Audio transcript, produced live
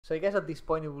So I guess at this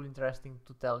point it will be interesting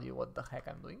to tell you what the heck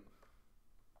I'm doing.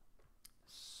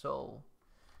 So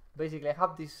basically I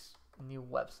have this new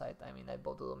website. I mean, I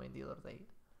bought the domain the other day.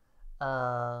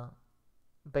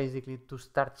 Basically to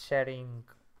start sharing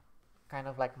kind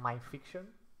of like my fiction.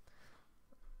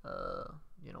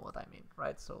 You know what I mean,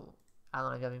 right? So I don't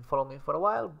know if you've been following me for a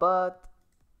while, but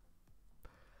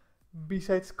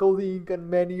besides coding and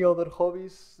many other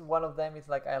hobbies, one of them is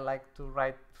like I like to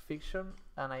write fiction,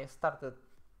 and I started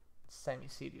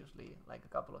semi-seriously like a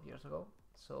couple of years ago.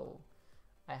 So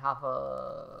I have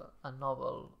a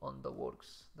novel on the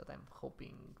works that I'm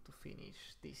hoping to finish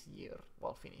this year.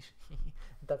 Well, finish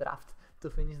the draft, to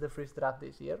finish the first draft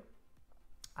this year.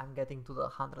 I'm getting to the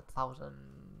 100,000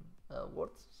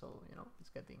 words, so you know it's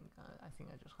getting. I think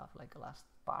I just have like a last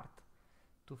part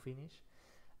to finish,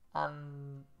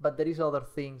 but there is other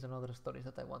things and other stories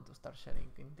that I want to start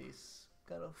sharing in this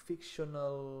kind of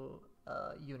fictional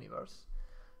universe.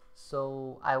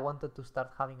 So I wanted to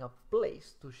start having a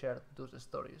place to share those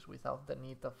stories without the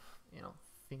need of, you know,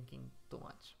 thinking too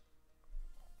much.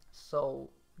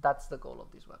 So that's the goal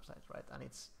of this website, right? And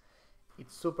it's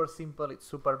super simple, it's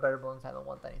super bare bones. I don't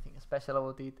want anything special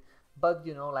about it, but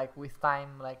you know, like with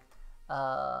time, like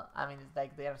I mean, it's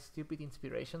like they are stupid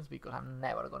inspirations because I'm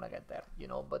never gonna get there, you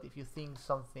know. But if you think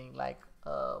something like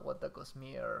what the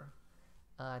Cosmere,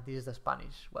 this is the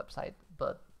Spanish website,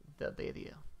 but the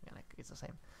idea, yeah, like it's the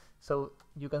same. So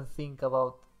you can think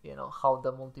about, you know, how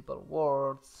the multiple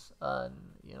worlds and,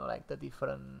 you know, like the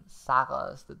different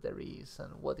sagas that there is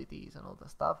and what it is and all the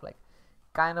stuff, like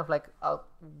kind of like a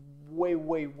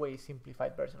way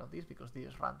simplified version of this, because this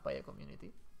is run by a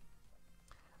community.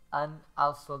 And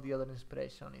also the other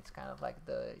inspiration, it's kind of like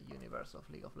the universe of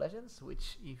League of Legends,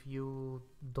 which if you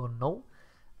don't know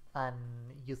and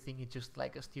you think it's just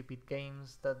like a stupid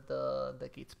games that the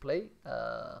kids play,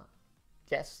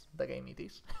 yes, the game it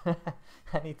is.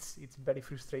 And it's very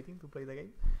frustrating to play the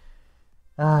game.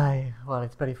 Well,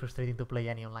 it's very frustrating to play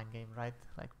any online game, right?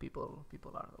 Like people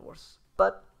are the worst.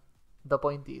 But the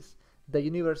point is, the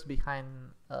universe behind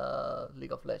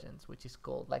League of Legends, which is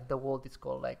called, like, the world is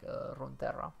called like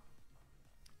Runeterra.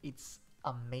 It's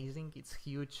amazing, it's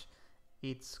huge,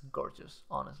 it's gorgeous,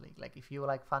 honestly. Like, if you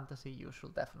like fantasy, you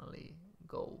should definitely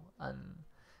go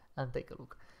and take a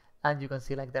look. And you can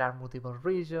see like there are multiple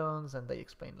regions, and they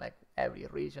explain like every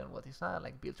region what is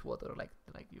like Bilgewater, like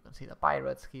you can see the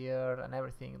pirates here and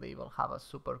everything. They will have a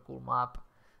super cool map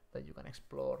that you can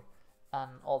explore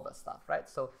and all that stuff, right?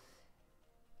 So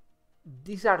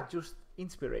these are just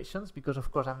inspirations, because of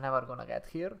course I'm never gonna get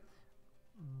here,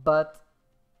 but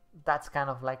that's kind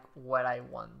of like where I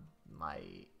want my,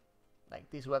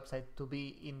 like, this website to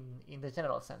be in the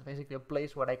general sense. Basically a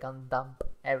place where I can dump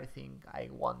everything I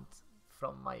want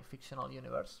from my fictional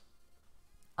universe,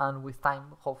 and with time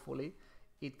hopefully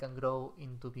it can grow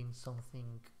into being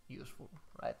something useful,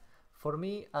 right, for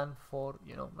me and for,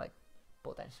 you know, like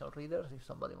potential readers, if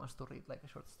somebody wants to read like a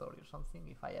short story or something,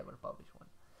 if I ever publish one.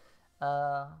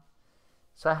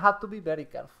 So I had to be very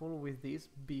careful with this,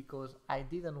 because I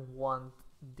didn't want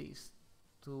this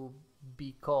to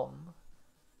become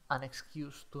an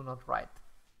excuse to not write.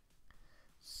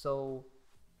 So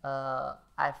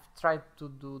I've tried to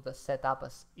do the setup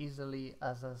as easily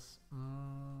as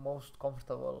most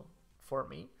comfortable for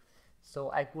me.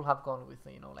 So I could have gone with,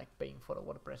 you know, like paying for a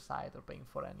WordPress site or paying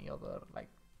for any other like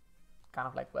kind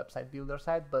of like website builder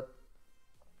site, but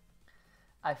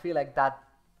I feel like that,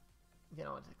 you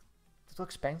know, it's too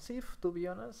expensive, to be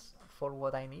honest, for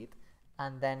what I need.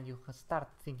 And then you start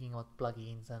thinking about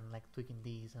plugins and like tweaking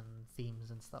these and themes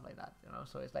and stuff like that, you know.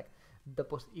 So it's like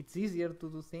it's easier to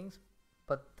do things,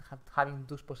 but having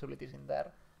those possibilities in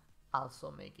there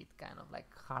also make it kind of like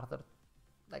harder,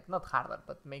 like not harder,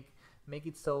 but make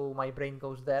it so my brain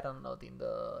goes there and not in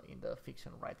the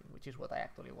fiction writing, which is what I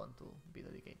actually want to be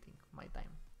dedicating my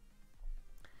time.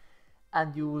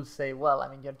 And you will say, well, I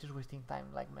mean, you're just wasting time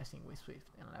like messing with Swift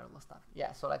and all that stuff.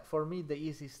 Yeah, so like for me the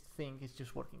easiest thing is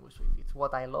just working with Swift. It's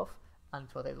what I love and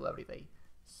it's what I do every day.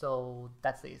 So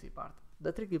that's the easy part.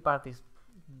 The tricky part is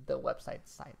the website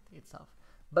side itself.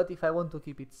 But if I want to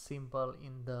keep it simple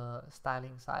in the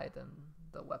styling side and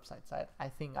the website side, I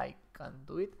think I can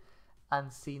do it.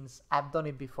 And since I've done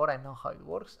it before, I know how it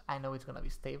works. I know it's gonna be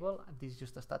stable. This is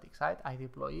just a static site. I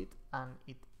deploy it and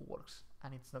it works,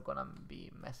 and it's not gonna be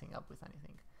messing up with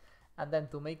anything. And then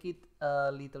to make it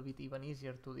a little bit even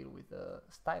easier to deal with the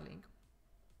styling,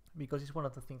 because it's one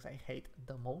of the things I hate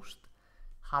the most,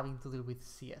 having to deal with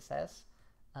CSS,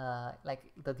 like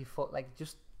the default, like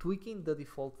just tweaking the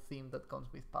default theme that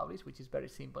comes with Publish, which is very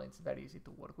simple. It's very easy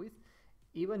to work with.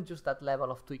 even just that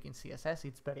level of tweaking CSS,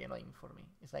 it's very annoying for me.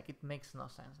 It's like it makes no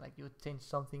sense. Like you change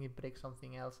something, it breaks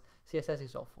something else. CSS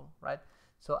is awful, right?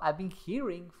 So I've been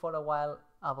hearing for a while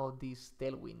about this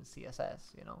Tailwind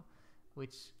CSS,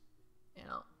 which,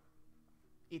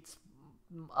 it's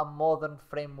a modern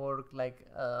framework like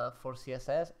for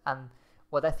CSS. And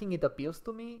what I think it appeals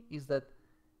to me is that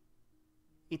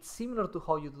it's similar to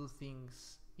how you do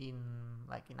things in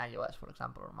iOS, for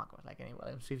example, or macOS, like anywhere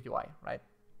in Swift UI, right?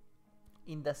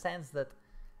 In the sense that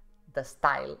the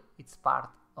style, it's part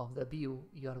of the view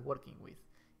you are working with.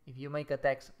 If you make a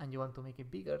text and you want to make it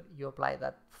bigger, you apply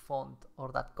that font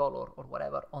or that color or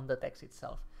whatever on the text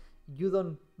itself. You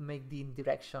don't make the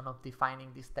indirection of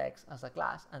defining this text as a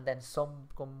class and then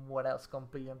somewhere else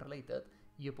completely unrelated,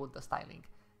 you put the styling.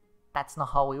 That's not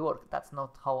how we work. That's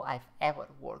not how I've ever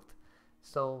worked.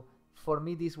 So for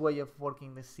me, this way of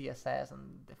working the CSS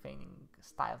and defining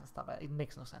styles and stuff, it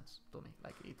makes no sense to me.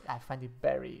 I find it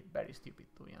very, very stupid,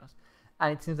 to be honest.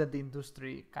 And it seems that the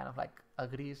industry kind of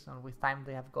agrees, and with time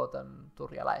they have gotten to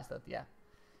realize that, yeah,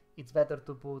 it's better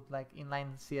to put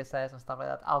inline CSS and stuff like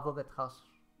that, although that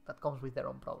comes with their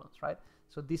own problems, right?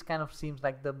 So this kind of seems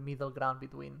like the middle ground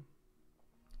between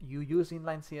you use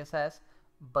inline CSS,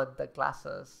 but the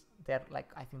classes, they're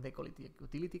I think they call it the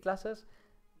utility classes.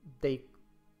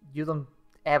 You don't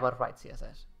ever write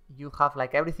CSS. You have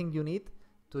everything you need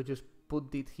to just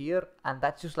put it here, and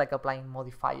that's just applying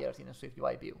modifiers in a Swift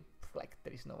UI view.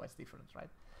 There is no much difference, right?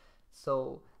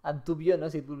 So, and to be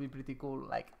honest, it would be pretty cool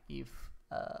if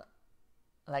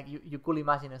you could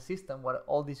imagine a system where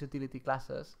all these utility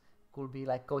classes could be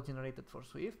code generated for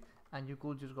Swift, and you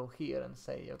could just go here and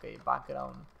say, okay,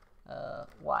 background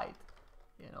white,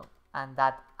 and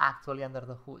that actually under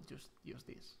the hood just use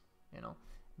this,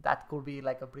 that could be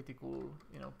a pretty cool,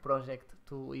 project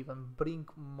to even bring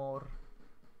more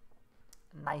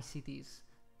niceties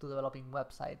to developing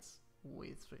websites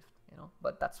with Swift,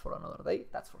 but that's for another day.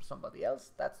 That's for somebody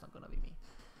else. That's not gonna be me.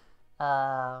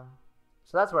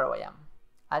 So that's where I am.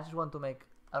 I just want to make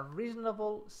a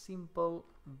reasonable, simple,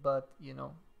 but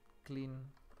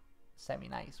clean,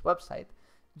 semi-nice website,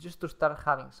 just to start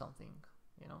having something,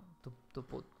 to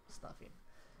put stuff in.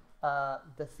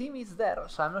 The theme is there,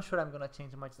 so I'm not sure I'm gonna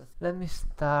change much. Let me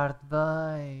start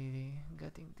by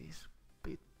getting this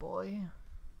bit boy,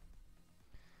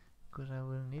 because I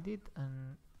will need it,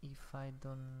 and if I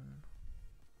don't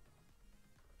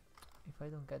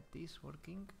get this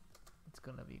working, it's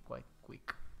gonna be quite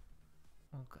quick.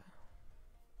 Okay.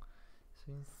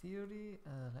 So in theory,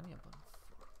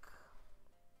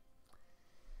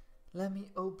 let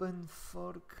me open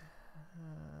fork.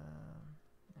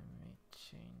 Let me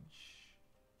change.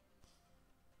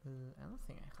 I don't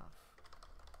think I have.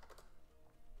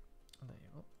 There you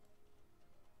go.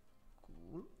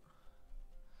 Cool.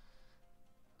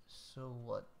 So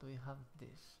what do we have?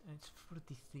 This, and it's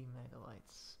 43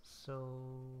 megabytes. So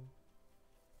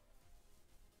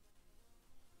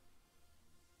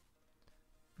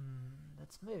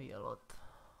that's maybe a lot.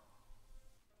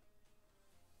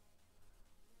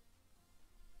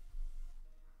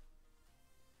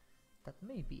 That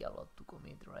may be a lot to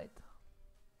commit, right?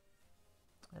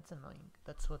 That's annoying.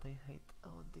 That's what I hate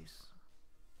about this.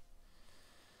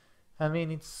 I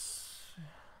mean,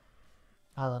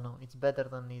 I don't know, it's better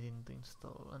than needing to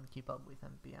install and keep up with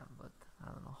npm, but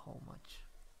I don't know how much.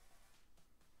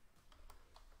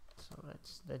 So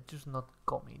let's just not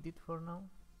commit it for now.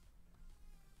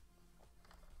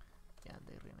 Yeah,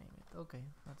 they rename it. Okay,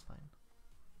 that's fine.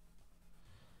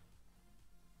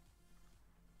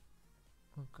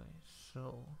 Okay,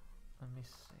 so let me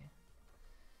see.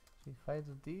 So if I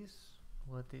do this,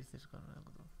 what is this gonna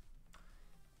do?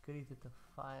 Created a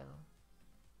file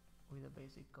with a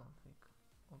basic config.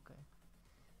 Okay.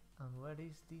 And where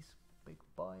is this big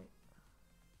boy?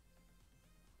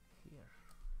 Here.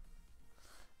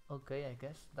 Okay, I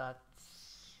guess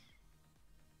that's...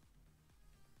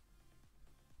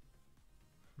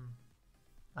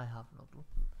 I have no clue.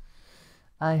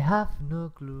 I have no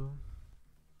clue.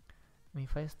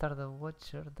 If I start the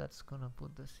watcher, that's gonna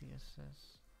put the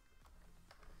CSS.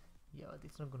 Yeah, but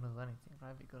it's not gonna do anything,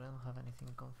 right? Because I don't have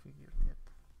anything configured yet.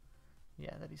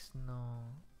 Yeah, there is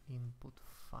no input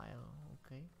file.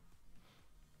 Okay.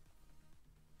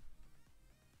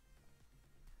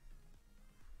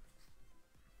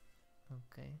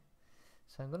 Okay.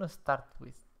 So I'm gonna start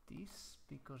with this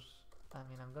because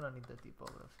I'm gonna need the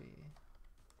typography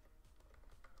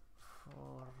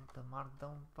for the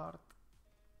markdown part.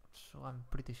 So I'm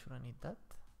pretty sure I need that.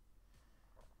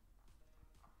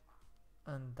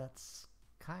 And that's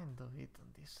kind of it on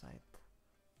this side.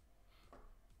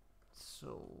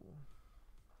 So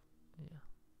yeah.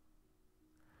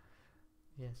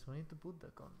 Yes, we need to put the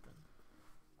content.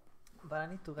 But I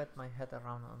need to get my head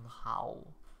around on how.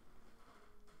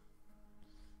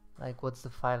 Like, what's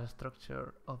the file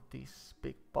structure of this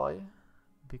big boy?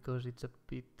 Because it's a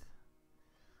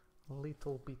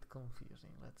little bit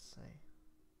confusing, let's say.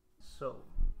 So,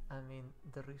 I mean,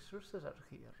 the resources are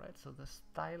here, right? So the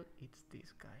style, it's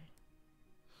this guy.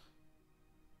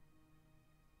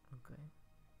 Okay.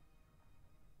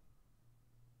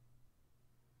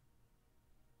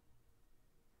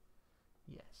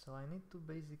 Yeah, so I need to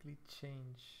basically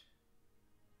change.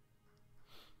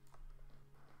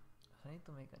 I need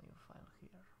to make a new file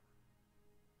here.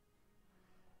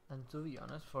 And to be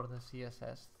honest, for the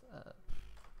CSS,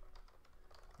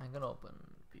 I'm gonna open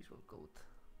Visual Code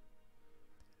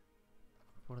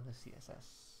for the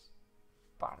CSS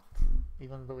part,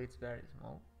 even though it's very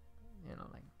small, you know,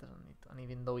 like it doesn't need to, and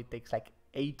even though it takes like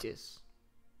ages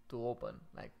to open,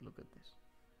 like look at this.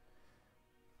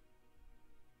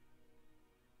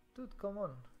 Dude, come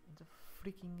on, it's a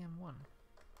freaking M1.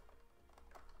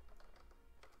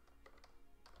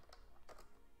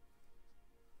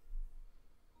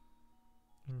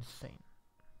 Insane.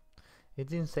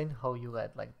 It's insane how you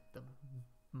get like the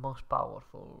most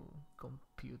powerful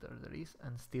computer there is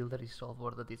and still there is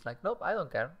software that is like, nope, I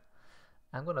don't care.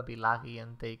 I'm gonna be laggy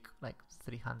and take like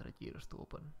 300 years to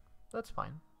open. That's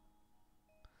fine.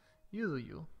 You do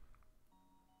you.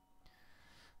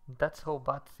 That's how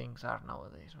bad things are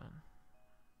nowadays, man.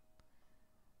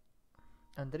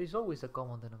 And there is always a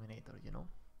common denominator, you know,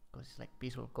 because it's like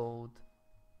Visual Code,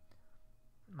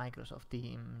 Microsoft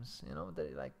Teams, you know,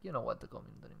 like, you know what the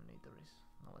common denominator is.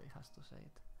 Nobody has to say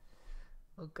it.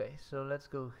 Okay, so let's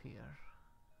go here.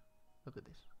 Look at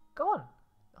this. Come on!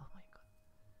 Oh my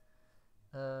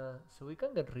god. So we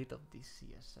can get rid of this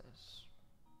CSS.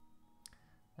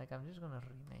 Like, I'm just gonna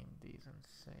rename this and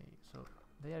say, so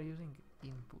they are using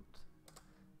input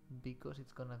because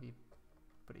it's gonna be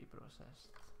pre-processed,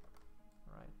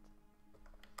 right?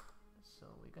 So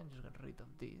we can just get rid of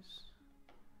this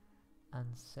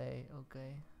and say,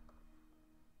 okay,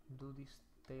 do this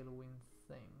tailwind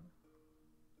thing.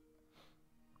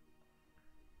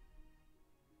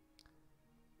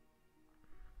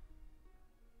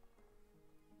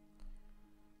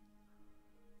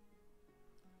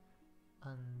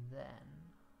 And then,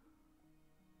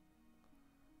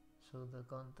 so the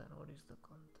content, what is the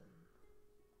content?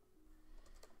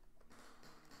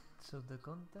 So the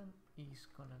content is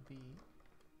gonna be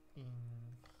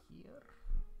in here.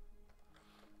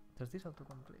 Does this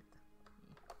autocomplete?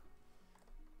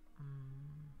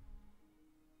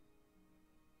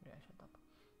 Yeah, shut up.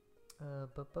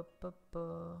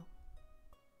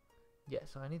 Yeah,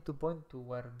 so I need to point to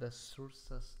where the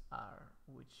sources are,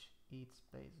 which it's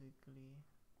basically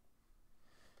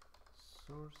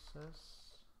sources,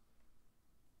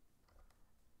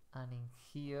 and in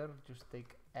here just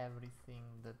take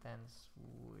everything that ends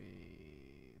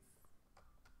with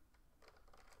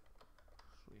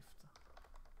Swift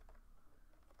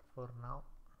for now,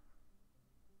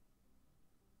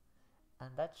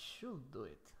 and that should do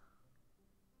it,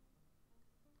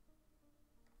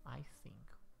 I think.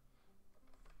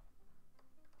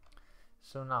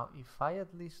 So now if I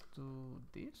at least do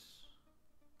this,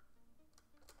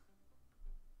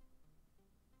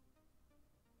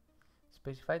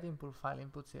 specified input file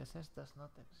input CSS does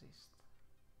not exist.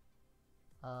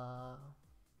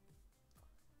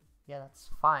 Yeah, that's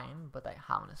fine, but I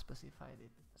haven't specified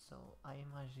it. So I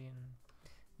imagine,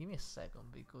 give me a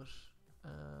second, because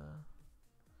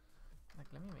like,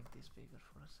 let me make this bigger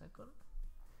for a second.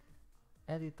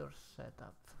 Editor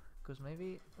setup, because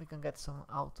maybe we can get some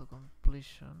auto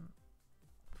completion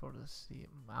for the C.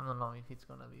 I don't know if it's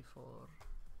gonna be for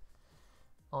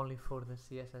only for the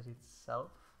CSS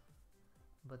itself,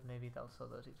 but maybe it also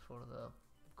does it for the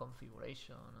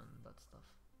configuration and that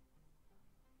stuff.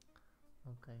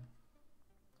 Okay.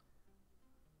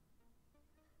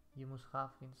 You must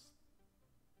have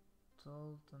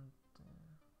installed and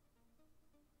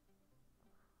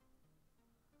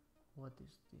what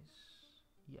is this?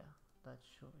 Yeah, that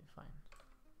should be fine.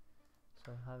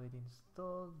 So I have it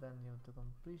installed, then the auto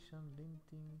completion,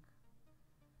 linting.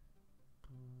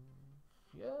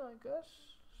 Yeah, I guess.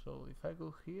 So if I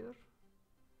go here,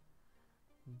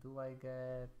 do I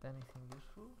get anything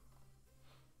useful?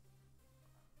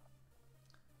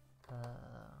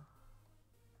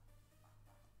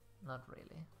 Not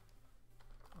really.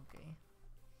 Okay.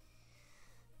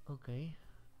 Okay.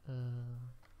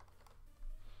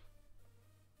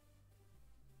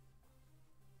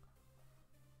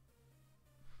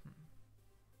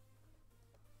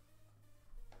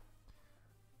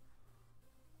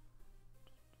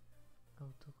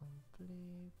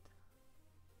 Autocomplete.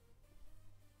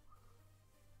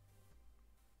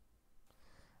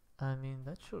 I mean,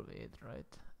 that should be it,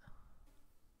 right?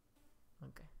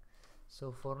 Okay,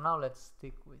 so for now let's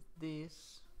stick with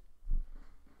this.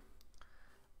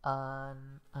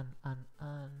 And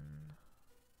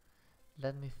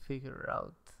let me figure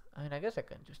out. I mean, I guess I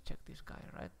can just check this guy,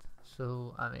 right?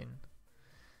 So I mean,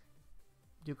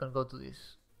 you can go to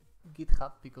this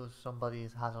GitHub because somebody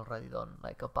has already done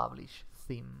like a publish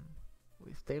theme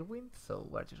with Tailwind, so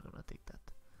we're just gonna take that.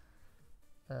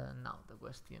 Now the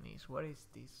question is, where is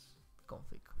this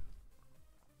config?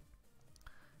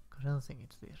 Because I don't think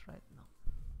it's this, right? No.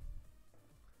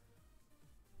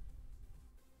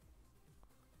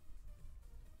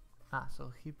 Ah,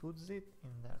 so he puts it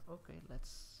in there. Okay,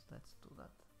 let's do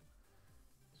that.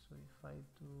 So if I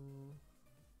do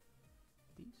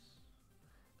this,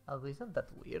 although isn't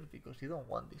that weird because you don't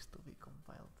want this to be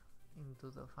compiled into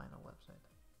the final website.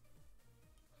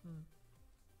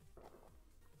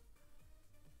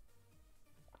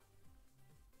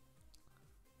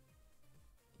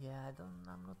 Yeah,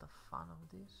 I'm not a fan of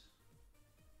this.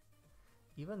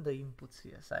 Even the input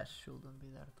CSS shouldn't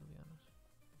be there, to be honest.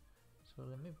 So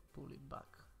let me pull it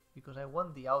back because I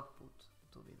want the output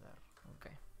to be there.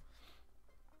 Okay.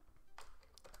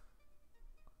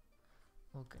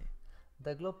 Okay.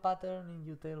 The globe pattern in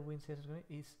your Tailwind CSS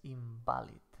is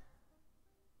invalid.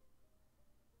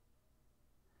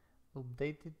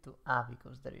 Updated to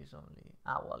because there is only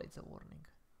well, it's a warning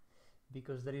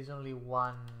because there is only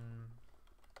one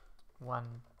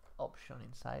option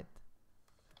inside,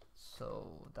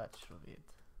 so that should be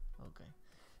it. Okay.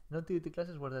 No utility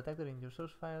classes were detected in your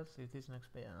source files. It isn't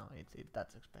expected. No,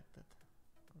 that's expected.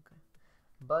 Okay.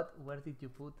 But where did you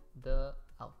put the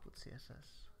output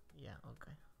CSS? Yeah.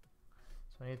 Okay.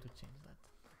 So I need to change that.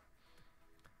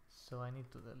 So I need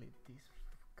to delete this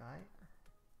guy,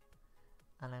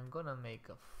 and I'm gonna make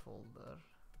a folder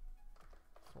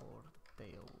for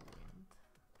Tailwind.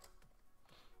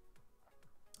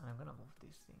 And I'm gonna move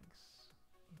these things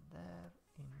in there,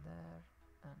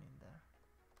 and in there.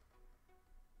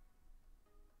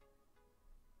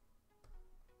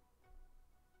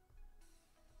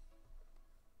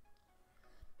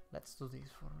 Let's do this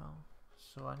for now.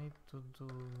 So I need to do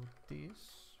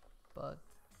this, but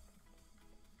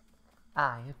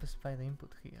you specify the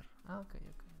input here. Okay.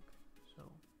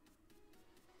 So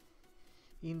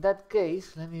in that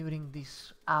case, let me bring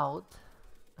this out.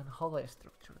 And how do I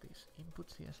structure this? Input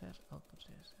CSS, output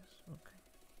CSS. Okay.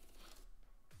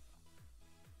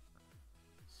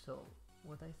 So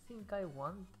what I think I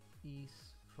want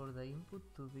is for the input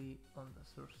to be on the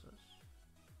sources.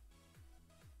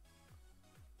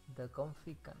 The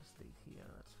config can stay here,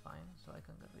 that's fine. So I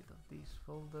can get rid of this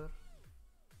folder.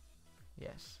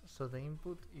 Yes, so the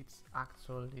input it's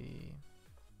actually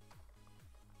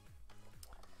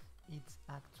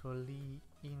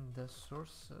in the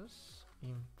sources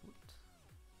input.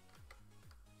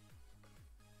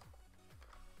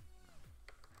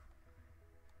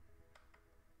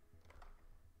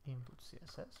 Input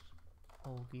CSS,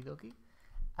 okie dokie,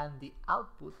 and the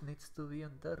output needs to be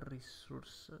on the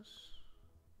resources.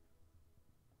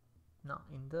 No,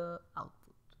 in the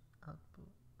output.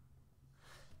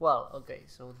 Well, okay,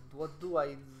 so what do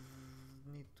I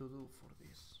need to do for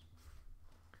this?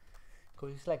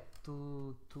 Because it's like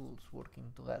two tools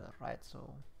working together, right?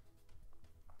 So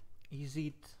is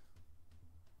it...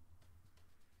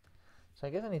 So I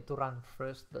guess I need to run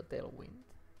first the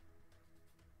Tailwind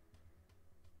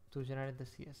to generate the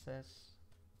CSS,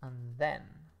 and then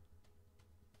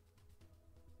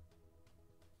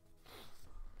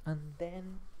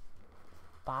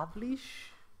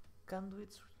publish can do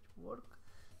its work.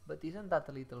 But isn't that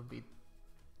a little bit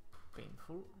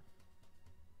painful?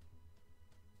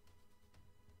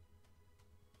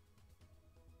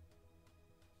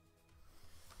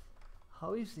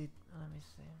 How is it? Let me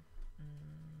see.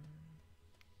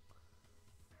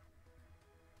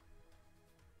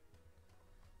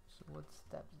 So what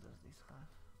steps does this have?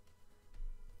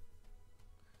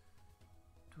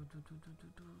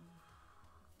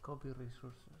 Copy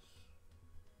resources.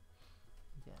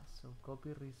 Yeah, so copy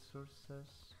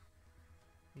resources.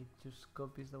 It just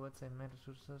copies the website main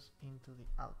resources into the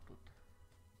output.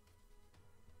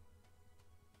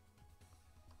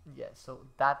 Yeah, so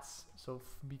that's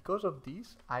because of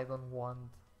this, I don't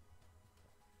want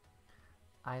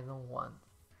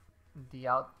the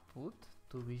output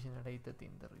to be generated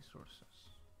in the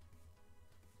resources.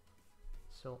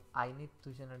 So I need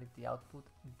to generate the output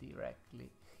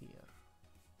directly here.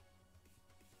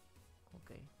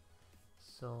 Okay,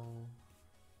 so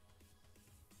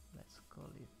let's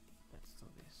do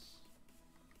this.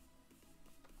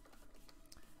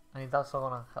 And it's also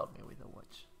gonna help me with the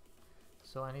watch.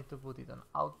 So I need to put it on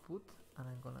output, and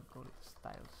I'm gonna call it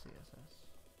style CSS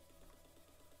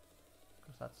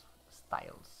because that's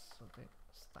styles. Okay,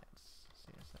 styles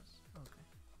CSS. Okay,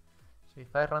 so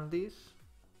if I run this,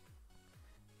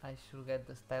 I should get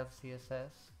the style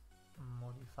CSS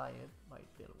modified by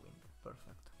Tailwind.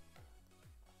 Perfect.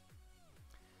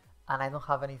 And I don't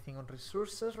have anything on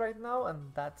resources right now,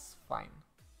 and that's fine.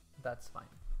 That's fine.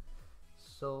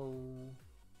 So,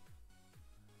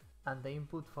 and the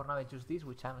input for now is just this,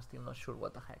 which I'm still not sure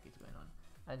what the heck is going on.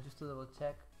 And just to double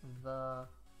check, the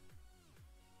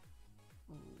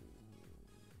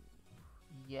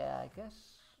yeah, I guess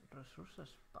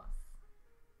resources path.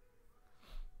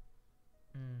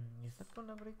 Is that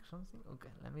gonna break something? Okay,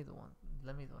 let me do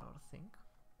another thing.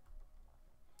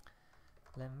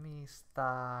 Let me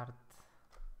start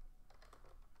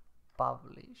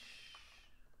publish,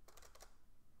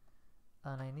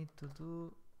 and I need to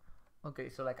do, okay,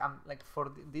 so like I'm like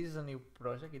this is a new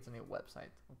project, it's a new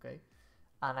website, okay,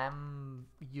 and I'm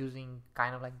using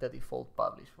kind of like the default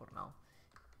publish for now.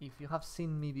 If you have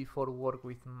seen me before work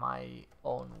with my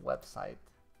own website,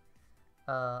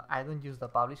 I don't use the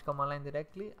publish command line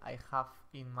directly. I have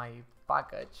in my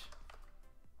package,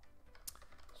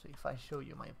 so if I show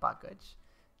you my package,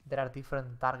 there are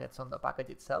different targets on the package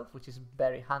itself, which is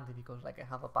very handy because like I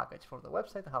have a package for the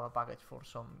website, I have a package for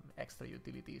some extra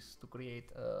utilities to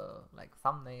create like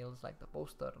thumbnails, like the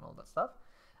poster and all that stuff,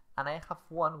 and I have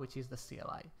one which is the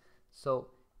CLI. So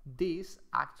this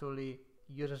actually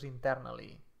uses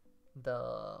internally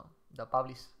the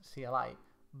publish CLI,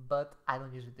 but I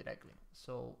don't use it directly.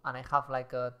 So, and I have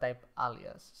like a type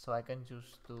alias, so I can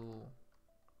choose to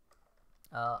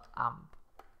amp.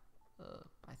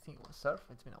 I think it was surf.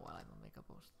 It's been a while I don't make a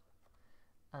post,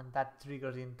 and that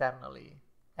triggers internally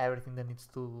everything that needs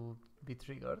to be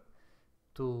triggered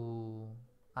to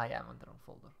I am on the wrong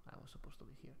folder. I was supposed to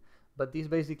be here, but this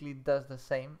basically does the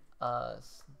same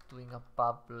as doing a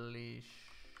publish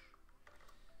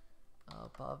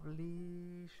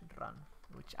run,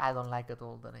 which I don't like at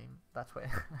all the name. That's why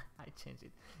I changed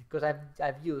it, because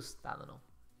I've used, I don't know,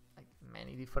 like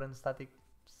many different static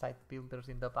site builders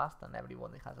in the past, and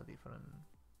everyone has a different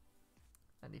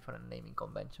naming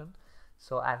convention.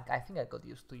 So I think I got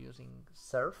used to using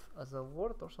surf as a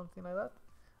word or something like that,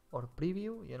 or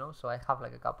preview, you know. So I have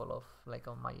like a couple of, like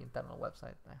on my internal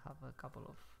website, I have a couple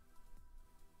of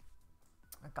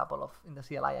in the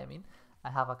CLI, I mean,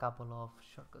 I have a couple of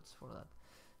shortcuts for that.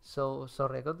 So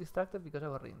sorry, I got distracted because I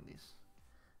was reading this.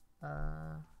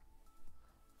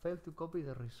 Failed to copy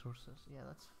the resources. Yeah,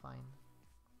 that's fine.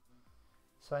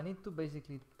 So I need to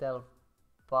basically tell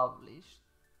publish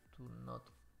to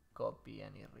not copy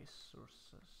any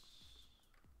resources.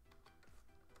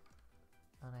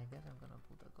 And I guess I'm gonna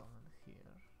put a comment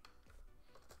here.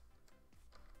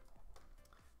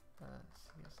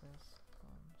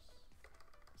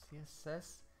 CSS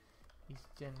is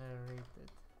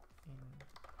generated in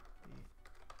the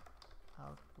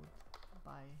output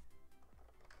by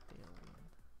Tailwind.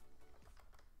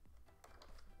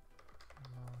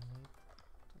 No need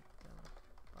to tell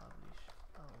publish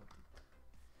audit.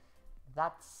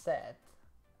 That said,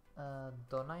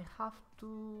 don't I have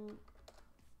to,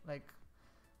 like,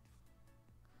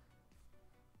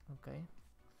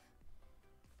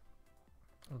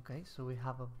 okay, so we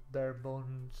have a bare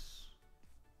bones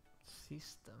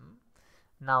system.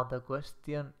 Now the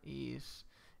question is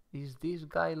this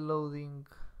guy loading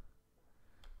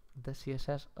the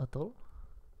CSS at all?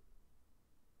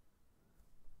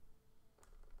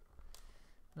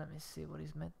 Let me see, what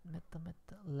is meta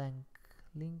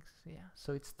links? Yeah,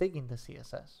 so it's taking the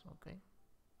CSS, okay.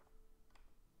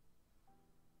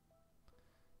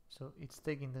 So it's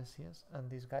taking the CSS,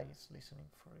 and this guy is listening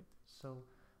for it. So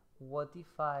what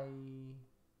if I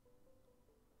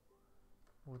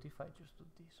just do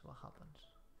this? What happens?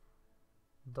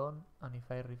 Done, and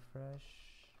if I refresh,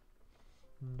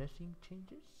 nothing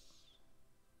changes.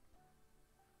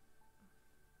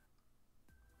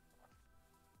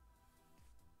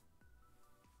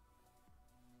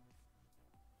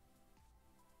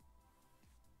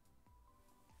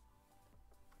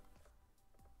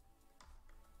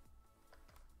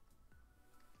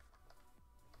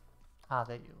 Ah,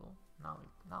 there you go.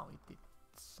 Now it did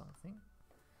something.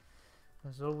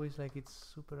 As always, like, it's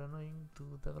super annoying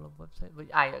to develop website, but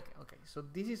okay. So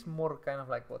this is more kind of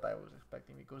like what I was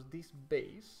expecting, because this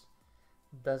base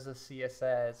does a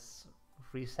CSS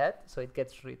reset, so it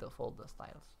gets rid of all the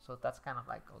styles. So that's kind of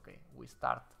like, okay, we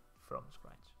start from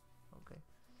scratch. Okay.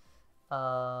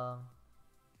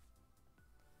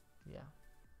 Yeah.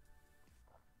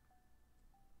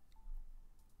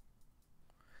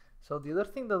 So the other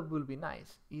thing that will be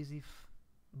nice is if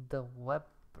the web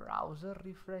browser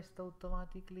refreshed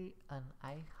automatically, and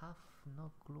I have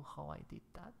no clue how I did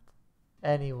that.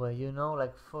 Anyway, you know,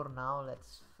 like for now,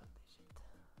 let's finish it.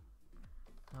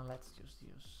 Now let's just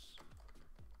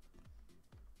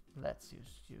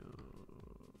use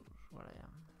where I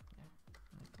am. Yeah,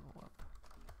 I need to go up.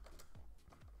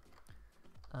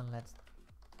 And let's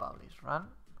publish run,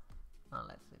 and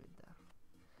let's leave it there.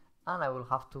 And I will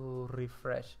have to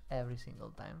refresh every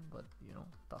single time, but you know,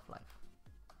 tough life.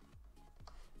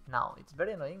 Now it's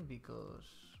very annoying because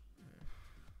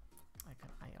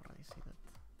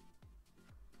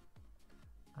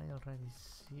I already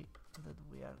see that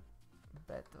we are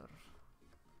better,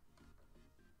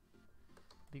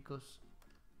 because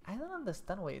I don't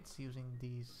understand why it's using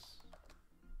these.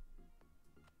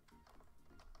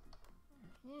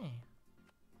 Yeah.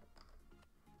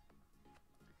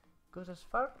 Because as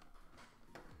far,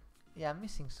 yeah, I'm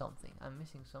missing something, and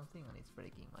it's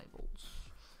breaking my balls.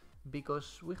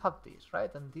 Because we have this,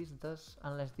 right? And this does,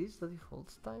 unless this is the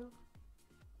default style.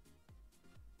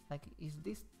 Like, is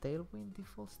this Tailwind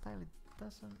default style? It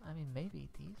doesn't, I mean, maybe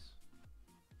it is.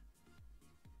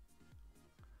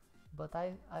 But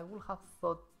I would have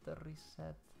thought the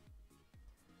reset,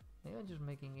 maybe I'm just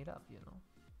making it up, you know.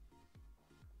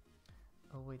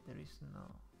 Oh wait, there is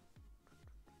no.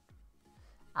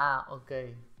 Ah,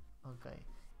 okay.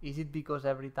 Is it because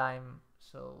every time,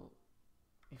 so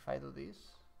if I do this,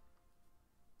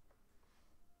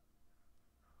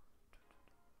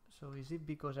 so is it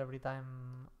because every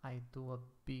time I do a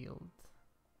build,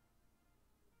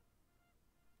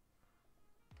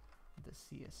 the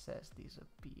CSS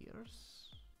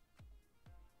disappears?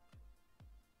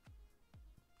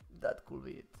 That could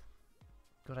be it.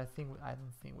 Because I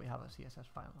don't think we have a CSS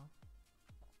file now.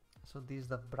 So this is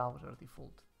the browser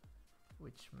default,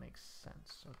 which makes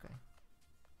sense. Okay,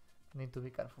 need to be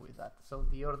careful with that. So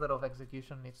the order of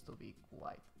execution needs to be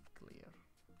quite clear.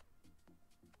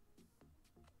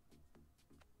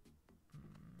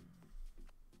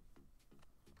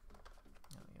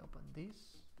 Let me open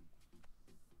this.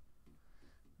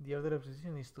 The order of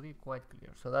execution needs to be quite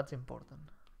clear, so that's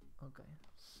important. Okay,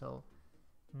 so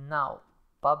now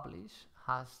publish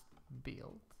has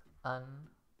built and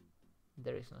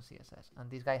there is no CSS, and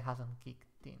this guy hasn't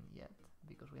kicked in yet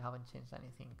because we haven't changed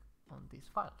anything on these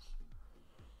files.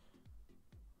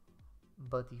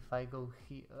 But if I go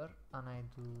here and I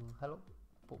do hello,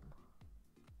 boom.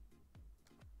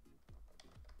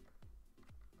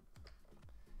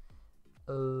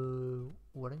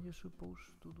 Weren't you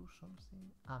supposed to do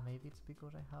something? Ah, maybe it's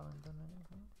because I haven't done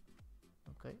anything.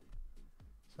 Okay,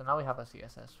 so now we have a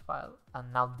CSS file,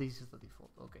 and now this is the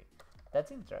default. Okay,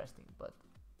 that's interesting, but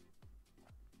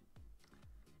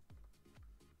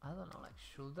I don't know, like,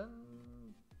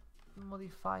 shouldn't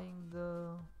modifying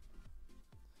the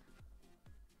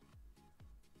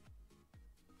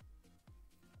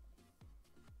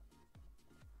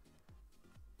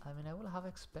I mean, I would have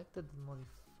expected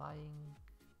modifying,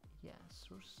 yeah,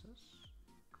 sources.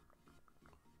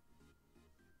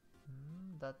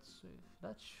 That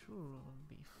should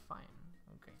be fine.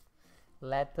 Okay,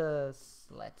 let us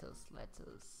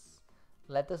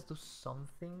do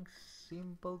something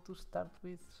simple to start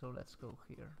with. So let's go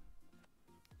here.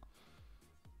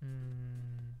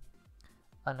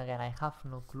 And again, I have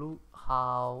no clue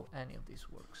how any of this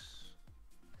works.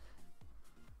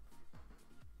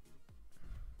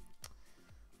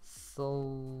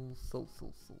 So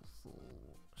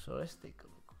let's take a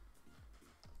look.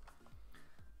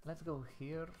 Let's go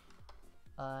here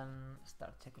and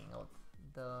start checking out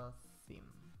the theme.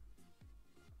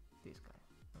 This guy.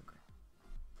 Okay.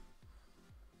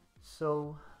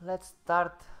 So let's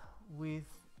start with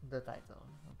the title.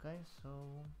 Okay, so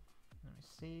let me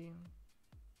see.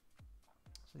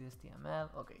 So the HTML.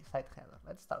 Okay, site header.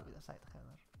 Let's start with the site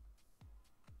header.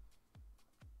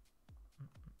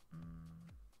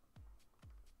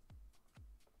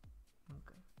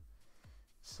 Okay.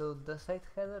 So the site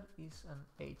header is an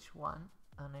h1,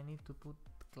 and I need to put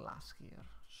class here.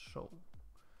 So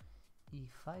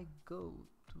if I go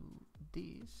to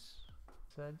this,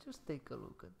 so just take a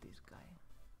look at this guy.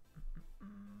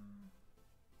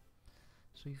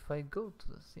 So if I go to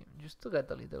the theme, just to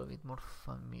get a little bit more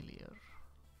familiar.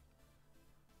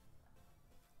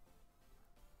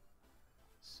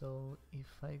 So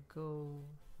if I go,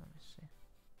 let me see.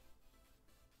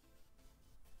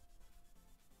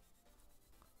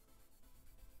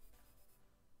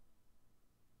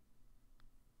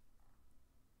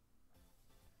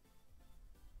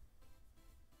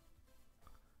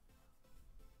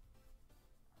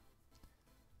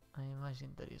 I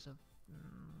imagine there is a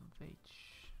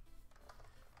page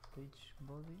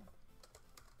body.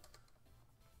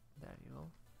 There you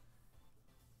go.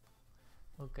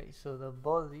 Okay, so the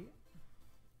body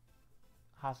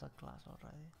has a class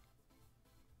already.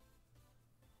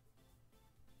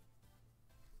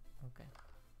 Okay.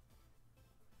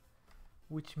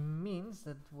 Which means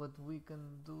that what we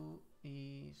can do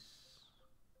is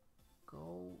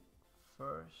go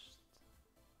first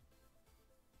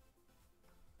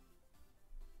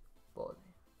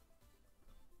body.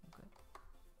 Okay.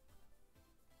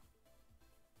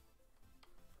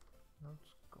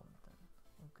 Notes content.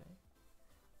 Okay.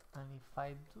 And if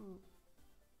I do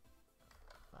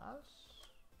class,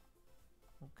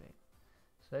 okay.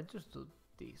 So I just do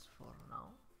this for now.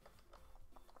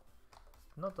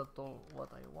 Not at all what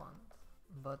I want,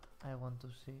 but I want to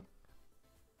see.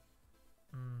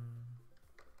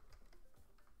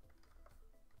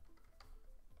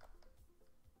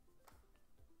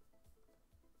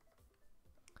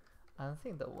 I don't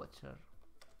think the watcher.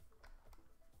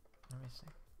 Let me see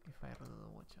if I redo the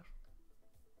watcher.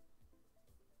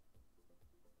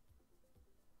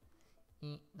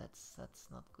 That's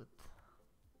not good.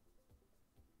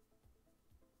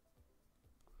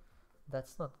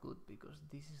 That's not good because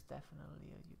this is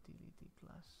definitely a utility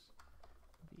class.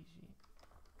 BG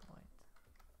white.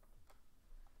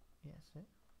 Yes, eh?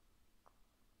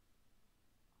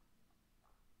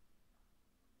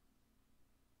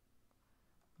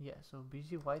 Yeah, so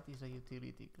BG white is a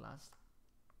utility class.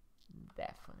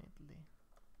 Definitely.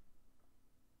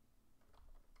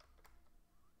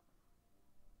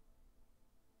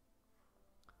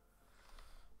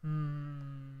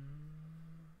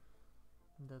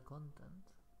 The content.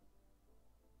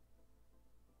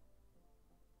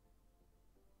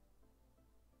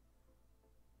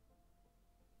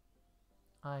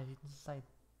 I didn't cite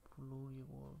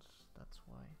plurals, that's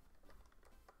why.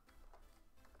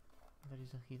 There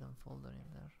is a hidden folder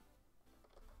in there.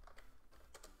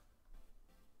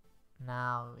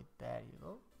 Now, there you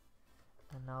go.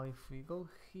 And now if we go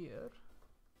here,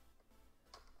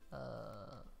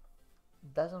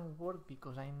 doesn't work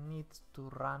because I need to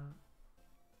run.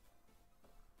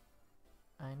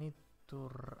 I need to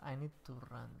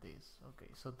run this. Okay,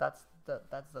 so that's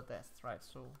the test, right?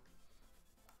 So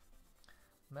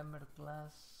member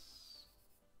class.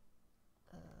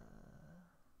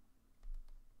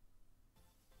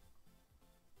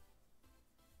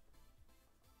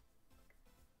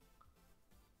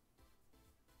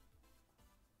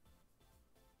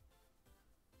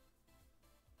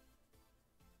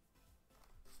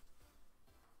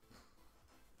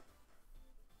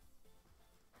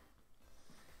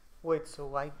 Wait,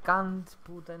 so I can't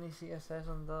put any CSS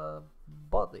on the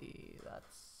body?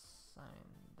 That's, I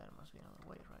mean, there must be another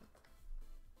way, right?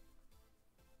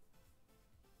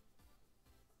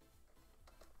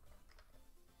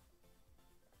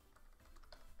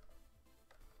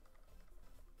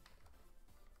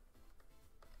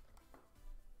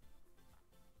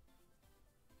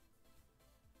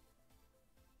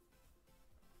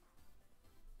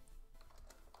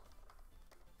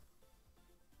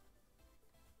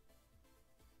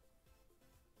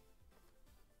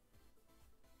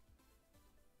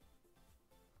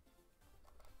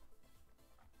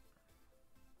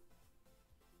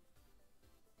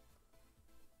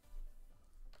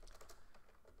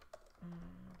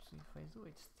 So if I do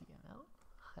HTML,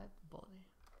 head body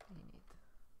init.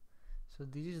 So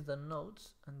this is the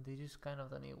nodes, and this is kind of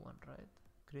the new one, right?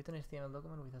 Create an HTML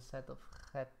document with a set of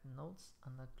head nodes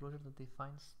and a closure that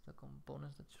defines the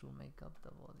components that should make up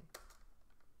the body.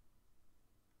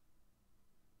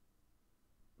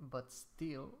 But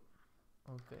still,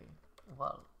 okay,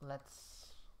 well, let's,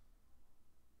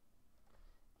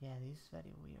 yeah, this is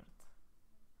very weird.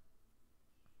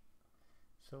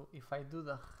 So if I do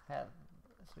the head,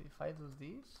 so if I do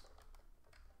this,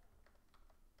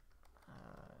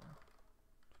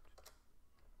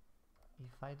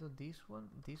 if I do this one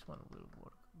will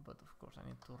work, but of course I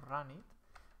need to run it,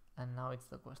 and now it's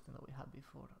the question that we had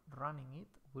before. Running it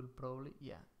will probably,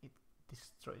 yeah, it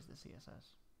destroys the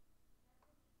CSS.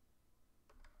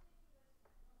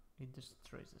 It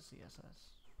destroys the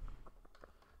CSS.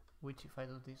 Which if I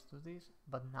do this to this,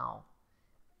 but now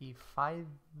if I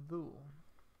do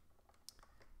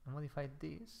modify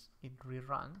this, it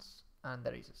reruns and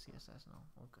there is a CSS now.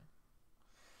 Okay.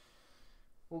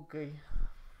 Okay.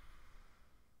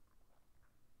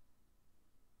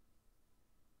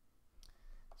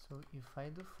 So if I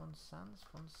do font sans,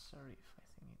 font serif, I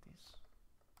think it is.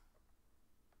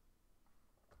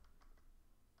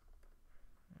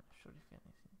 I'm not sure if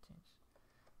anything changed.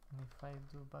 And if I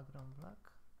do background black,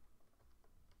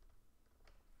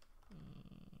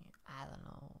 I don't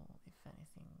know if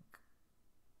anything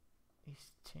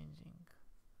is changing.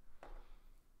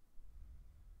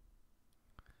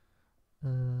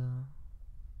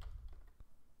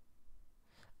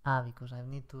 Ah, because I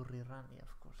need to rerun. Yeah,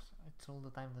 of course. It's all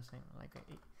the time the same. Like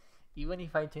even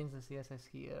if I change the CSS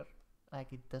here,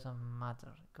 like it doesn't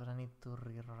matter because I need to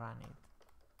rerun it.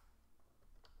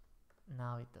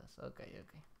 Now it does. Okay,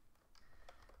 okay.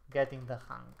 Getting the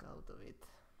hang out of it.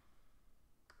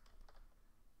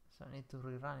 So I need to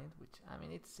rerun it, which I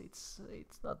mean it's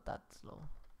not that slow.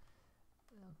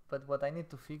 But what I need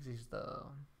to fix is the.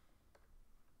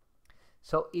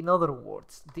 So in other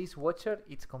words, this watcher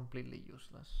is completely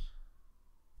useless.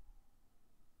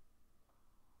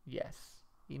 Yes.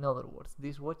 In other words,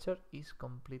 this watcher is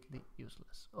completely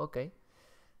useless. Okay.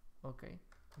 Okay.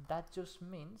 That just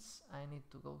means I need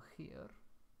to go here,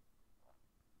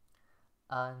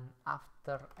 and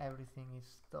after everything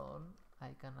is done,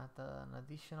 I can add an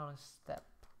additional step.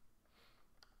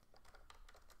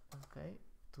 Okay,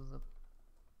 to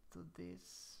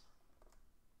this.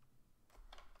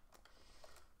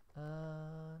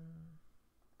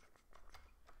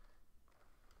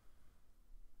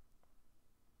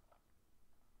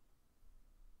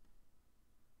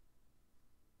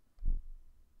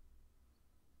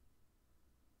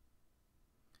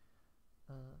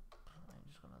 I'm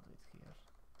just gonna do it here.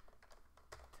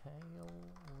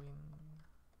 Tailwind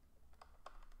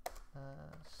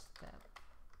step.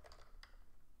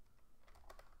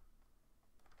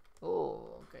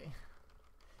 Oh, okay.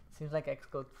 Seems like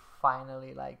Xcode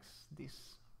finally likes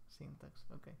this syntax.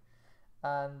 Okay,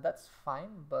 and that's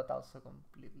fine, but also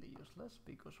completely useless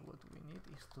because what we need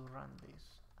is to run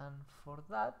this, and for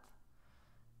that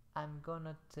I'm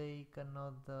gonna take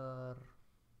another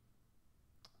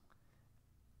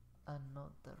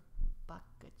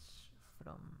package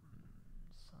from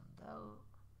Sandel,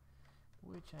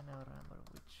 which I never remember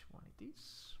which one it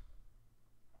is.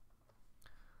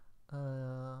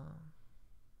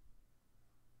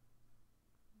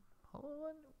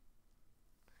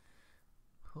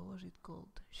 How was it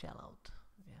called? Shellout.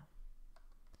 Yeah.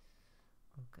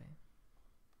 Okay.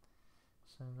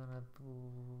 So I'm gonna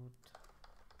put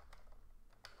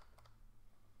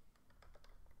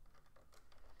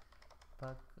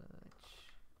package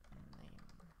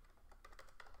name.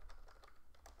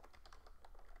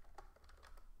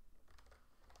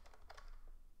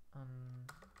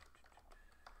 And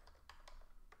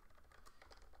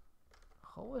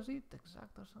how was it?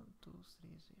 Exact or something?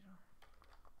 230.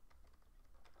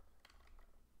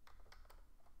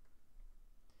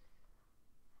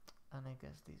 And I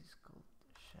guess this is called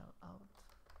shell out.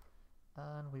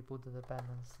 And we put the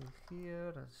dependency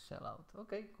here as shell out.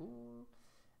 Okay, cool.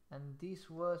 And this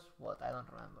was what? I don't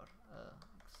remember.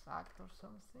 Exact or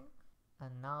something.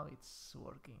 And now it's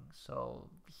working. So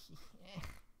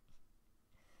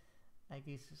I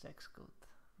guess it's Xcode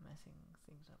messing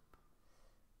things up.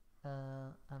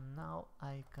 And now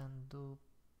I can do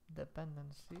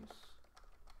dependencies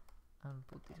and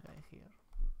put this guy here.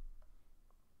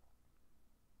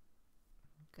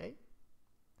 Okay.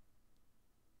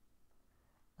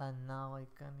 And now I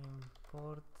can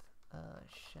import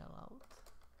shell out,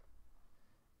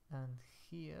 and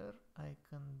here I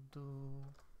can do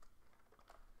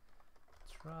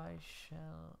try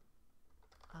shell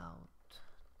out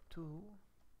to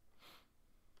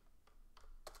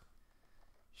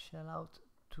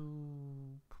so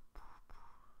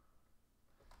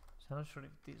I'm not sure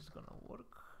if this is gonna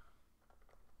work,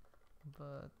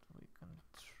 but we can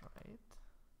try it.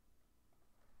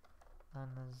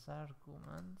 And as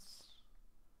arguments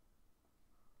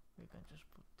we can just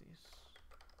put this.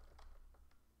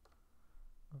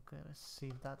 Okay, let's see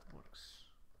if that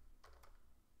works.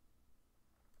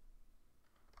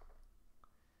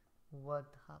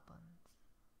 What happened?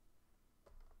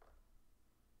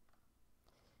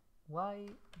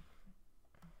 Why?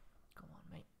 Come on,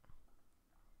 mate.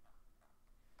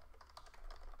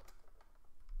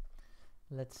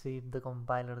 Let's see if the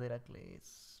compiler directly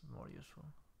is more useful.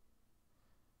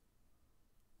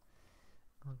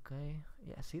 Okay,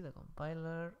 yeah, see the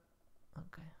compiler.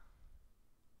 Okay.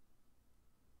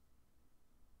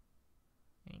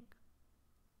 Ink.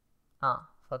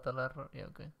 Fatal error. Yeah,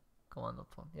 okay. Command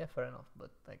phone. Yeah, fair enough.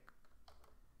 But like,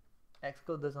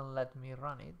 Xcode doesn't let me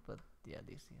run it. But yeah,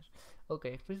 this is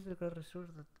okay. Explicitly declare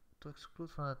resource that to exclude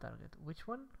from the target. Which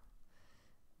one?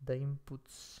 The input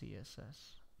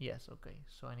CSS. Yes. Okay.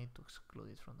 So I need to exclude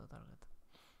it from the target.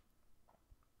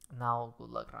 Now,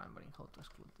 good luck remembering how to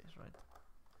exclude this, right?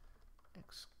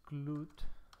 Exclude,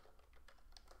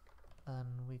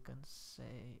 and we can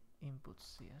say input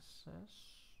CSS.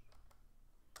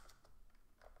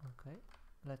 Okay,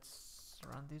 let's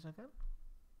run this again.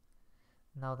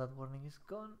 Now that warning is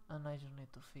gone, and I just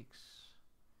need to fix.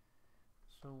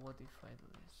 So what if I do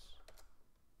this?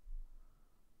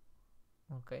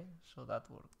 Okay, so that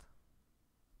worked.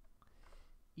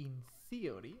 In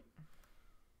theory,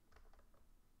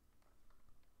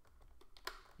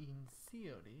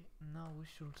 now we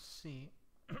should see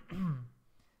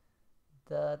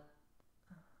that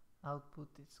output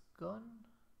is gone.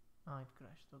 Oh, it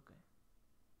crashed. Okay.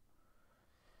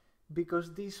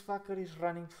 Because this fucker is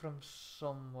running from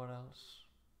somewhere else.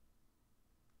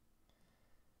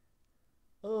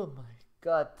 Oh my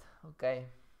god. Okay.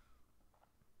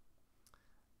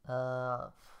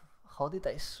 How did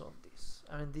I solve this?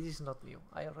 I mean, this is not new.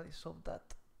 I already solved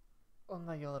that on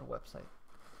my other website.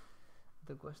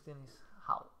 The question is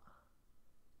how?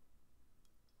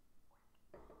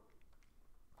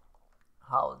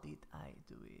 How did I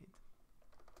do it?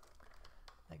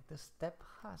 Like the step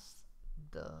has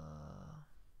the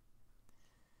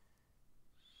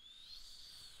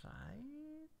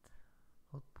site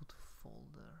output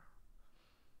folder.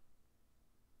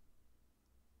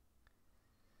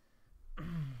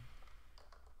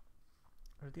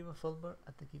 Retrieve a folder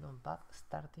at the given path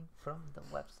starting from the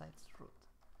website's root.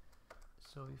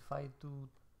 So if I do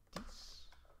this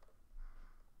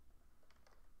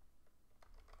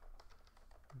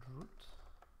root,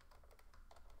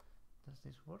 does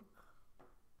this work?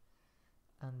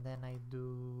 And then I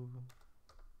do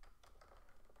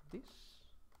this,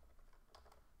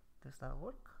 does that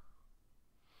work?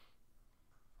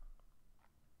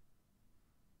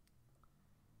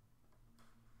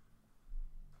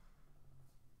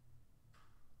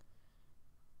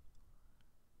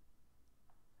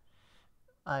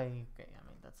 Okay, I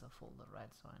mean that's a folder,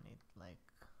 right? So I need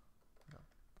like the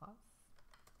path.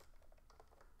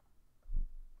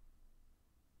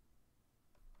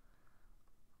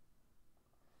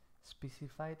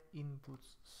 Specified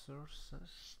inputs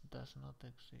sources does not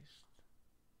exist.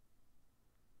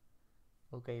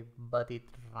 Okay, but it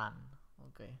ran.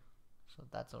 Okay, so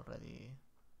that's already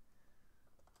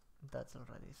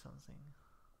something.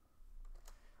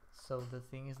 So the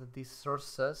thing is that these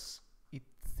sources, it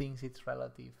thinks it's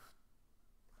relative.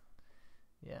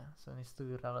 Yeah, so it needs to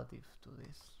be relative to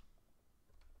this.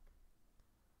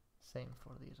 Same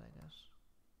for this, I guess.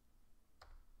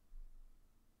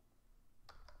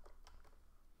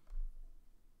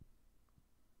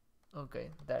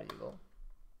 Okay, there you go.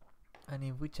 And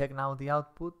if we check now the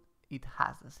output, it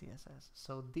has the CSS.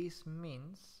 So this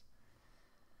means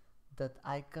that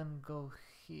I can go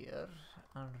here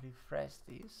and refresh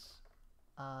this,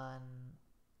 and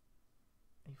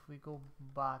if we go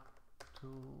back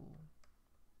to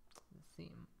the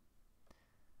theme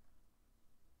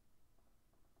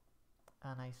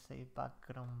and I say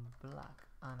background black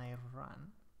and I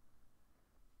run,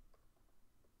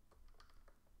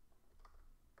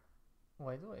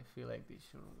 why do I feel like this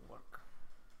should work?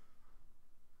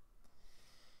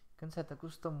 You can set a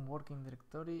custom working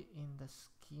directory in the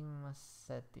schema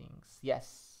settings.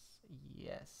 Yes,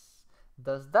 yes.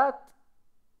 Does that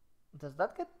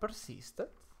get persisted?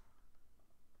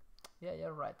 Yeah,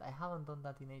 you're right. I haven't done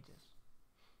that in ages.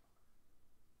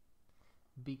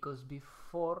 Because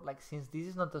before, like, since this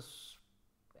is not a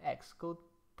Xcode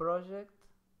project,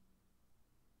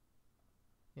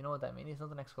 you know what I mean? It's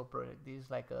not an Xcode project. This is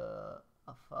like a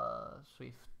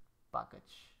Swift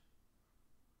package.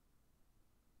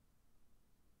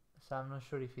 So I'm not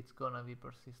sure if it's gonna be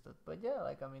persisted, but yeah,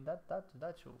 like I mean that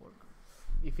should work.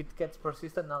 If it gets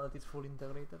persisted now that it's fully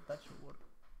integrated, that should work.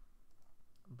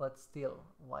 But still,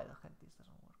 why the heck this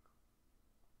doesn't work?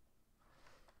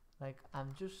 Like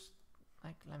I'm just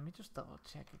like, let me just double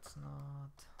check it's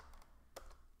not.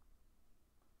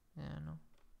 Yeah, no.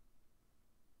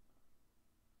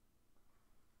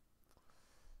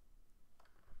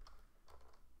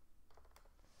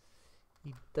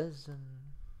 It doesn't.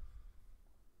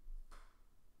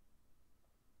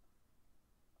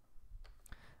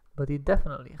 But it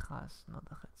definitely has, not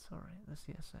the head, sorry, the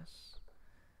CSS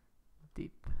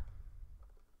deep.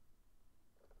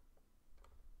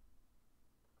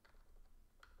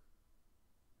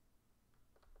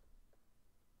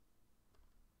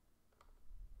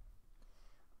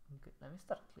 Okay, let me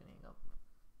start cleaning up.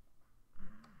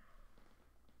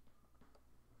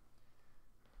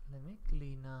 Let me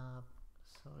clean up.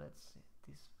 So let's see,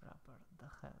 this wrapper, the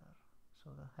header. So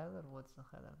the header, what's the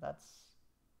header? That's,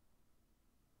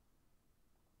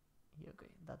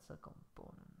 okay, that's a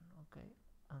component, okay.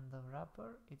 And the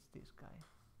wrapper, it's this guy.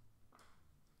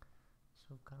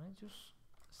 So can I just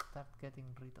start getting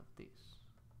rid of this?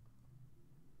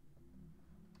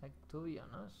 Like, to be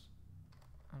honest,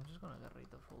 I'm just gonna get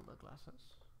rid of all the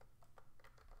classes,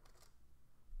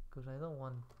 because I don't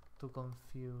want to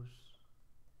confuse.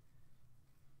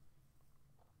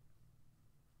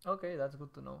 Okay, that's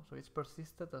good to know. So it's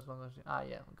persisted as long as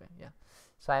yeah, okay, yeah.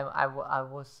 So I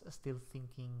was still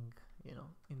thinking,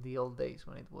 in the old days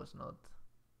when it was not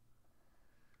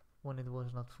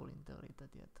fully integrated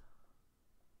yet.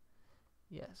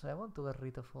 Yeah, so I want to get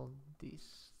rid of all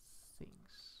these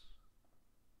things.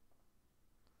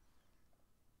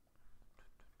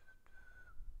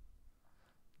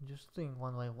 Just doing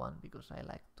one by one because I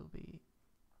like to be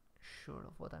sure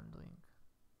of what I'm doing.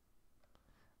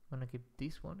 I'm gonna keep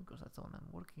this one because that's the one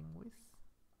I'm working with.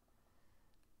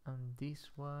 And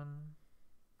this one,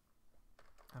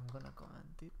 I'm gonna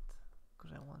comment it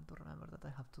because I want to remember that I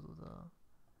have to do the...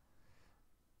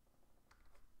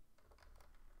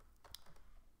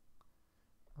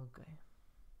 Okay.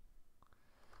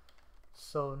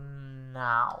 So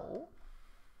now...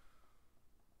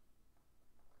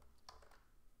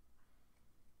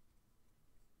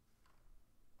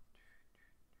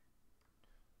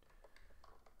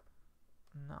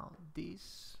 Now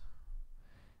this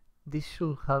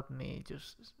should help me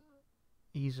just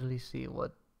easily see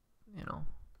what,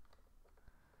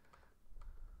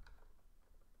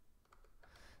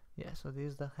 yeah, so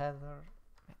this is the header.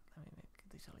 Let me make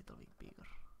this a little bit bigger.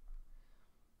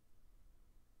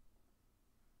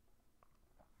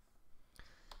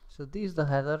 So this is the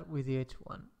header with the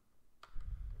h1,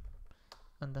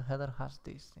 and the header has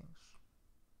these things,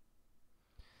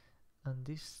 and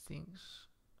these things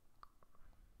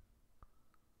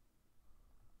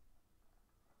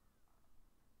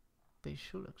they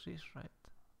should exist, right?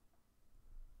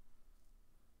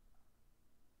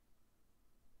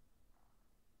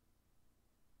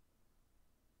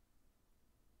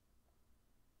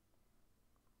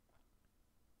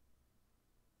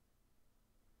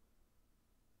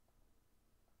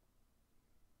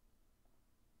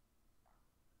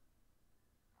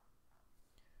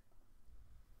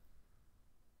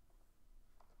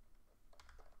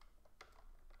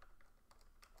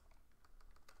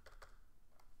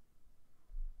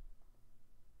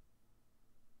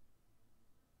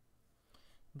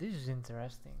 This is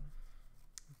interesting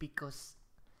because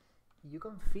you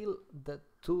can feel the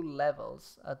two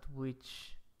levels at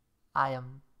which I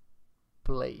am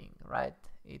playing, right?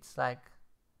 It's like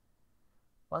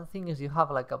one thing is you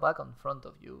have like a bug in front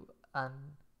of you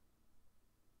and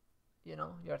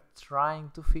you're trying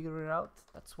to figure it out.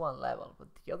 That's one level, but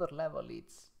the other level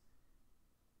it's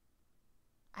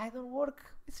I don't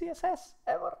work with CSS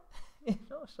ever.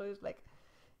 So it's like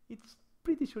it's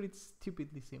pretty sure it's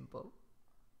stupidly simple,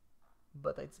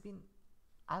 but it's been,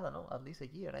 I don't know, at least a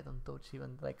year I don't touch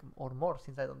even or more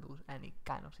since I don't do any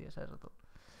kind of CSS at all.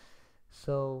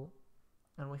 So,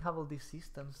 and we have all these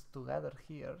systems together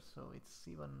here, so it's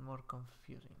even more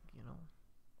confusing,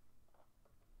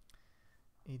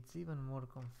 It's even more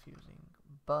confusing,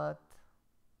 but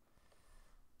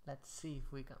let's see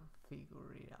if we can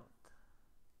figure it out.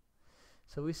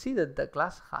 So we see that the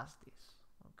class has this,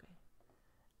 okay,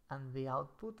 and the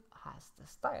output has the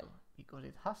style because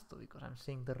it has to, because I'm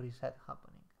seeing the reset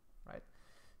happening, right?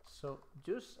 So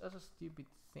just as a stupid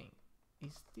thing,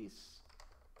 is this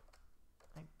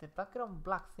like the background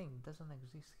black thing doesn't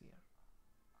exist here?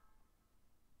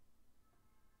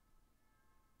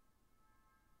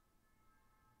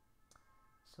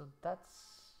 So that's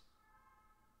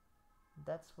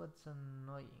what's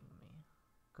annoying me,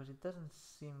 because it doesn't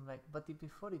seem like, but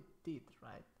before it did,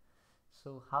 right?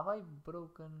 So have I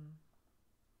broken?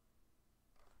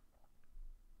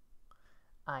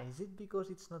 Is it because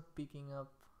it's not picking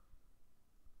up?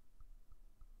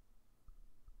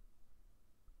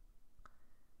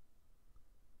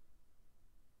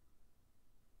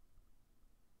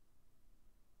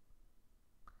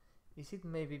 Is it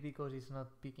maybe because it's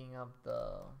not picking up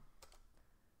the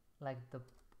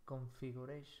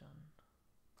configuration?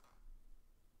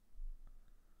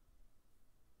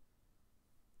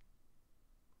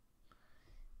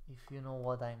 If you know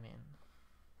what I mean.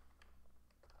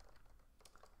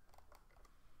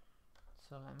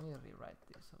 So let me rewrite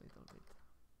this a little bit.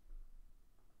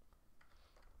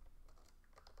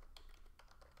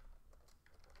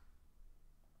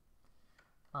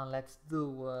 And let's do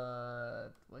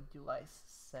what you guys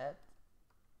said,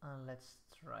 and let's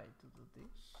try to do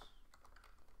this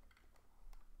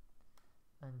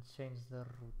and change the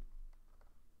root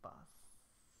path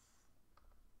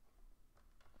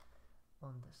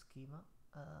on the schema.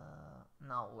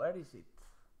 Now where is it?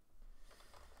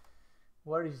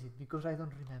 Where is it? Because I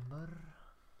don't remember.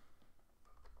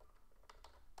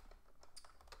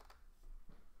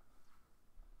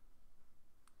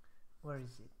 Where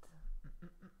is it?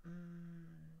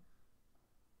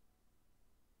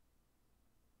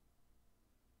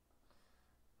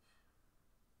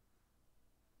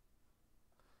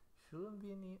 shouldn't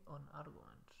be any on arguments.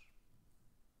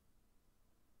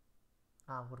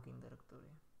 Working directory.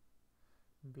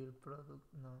 Build product,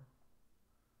 no.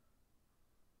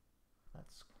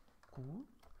 That's cool.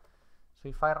 So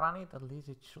if I run it, at least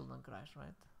it shouldn't crash,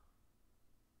 right?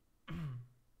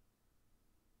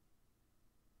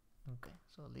 Okay,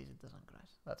 so at least it doesn't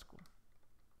crash. That's cool.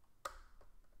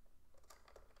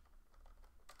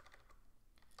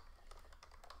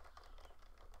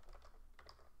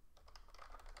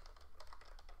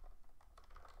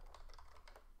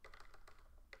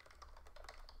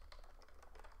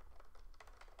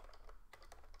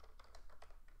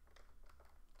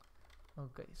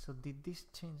 Okay, so did this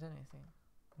change anything?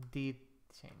 Did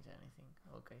change anything.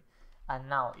 Okay, and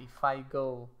now if I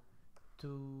go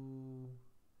to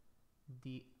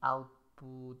the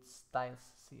output styles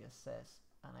CSS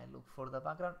and I look for the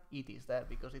background, it is there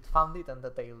because it found it and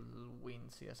the Tailwind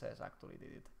CSS actually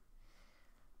did it.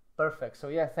 Perfect. So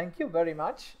yeah, thank you very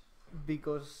much,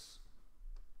 because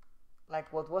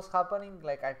like what was happening,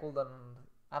 like I couldn't,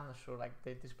 I'm not sure, like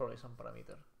there is probably some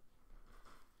parameter,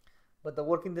 but the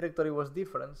working directory was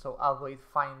different. So although it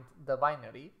find the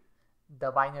binary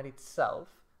itself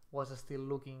was still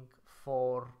looking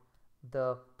for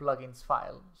the plugins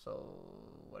file. So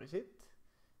what is it?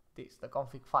 This, the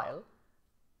config file,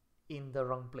 in the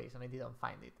wrong place, and I didn't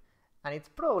find it. And it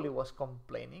probably was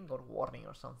complaining or warning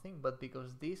or something, but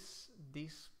because this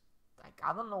like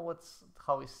I don't know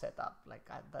how it's set up. Like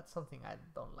that's something I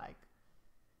don't like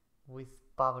with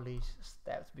publish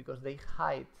steps, because they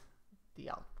hide the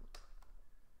output,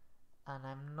 and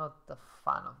I'm not a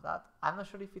fan of that. I'm not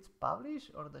sure if it's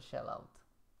publish or the shell out,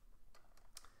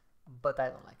 but I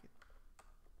don't like it.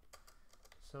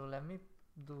 So let me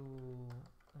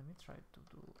try to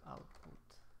do output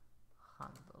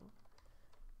handle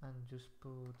and just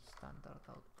put standard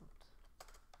output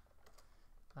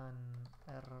and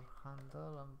error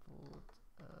handle and put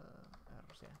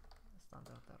errors, yeah,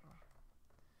 standard error.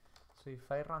 So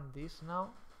if I run this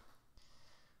now,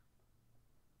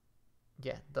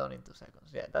 yeah, done in 2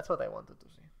 seconds. Yeah, that's what I wanted to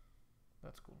see.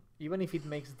 That's cool. Even if it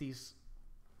makes this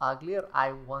uglier,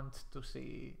 I want to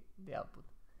see the output,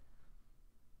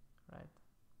 right?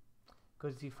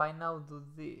 Because if I now do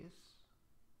this,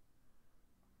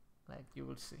 like you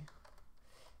will see,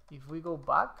 if we go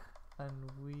back and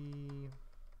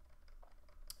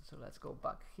so let's go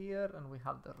back here and we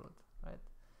have the root, right?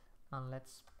 And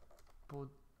let's put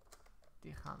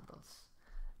the handles.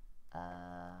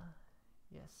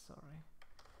 Yes, sorry.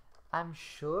 I'm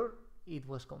sure it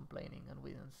was complaining and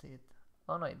we didn't see it.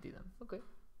 Oh no, it didn't. Okay.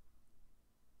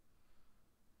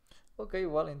 Okay,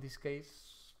 well, in this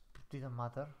case, it didn't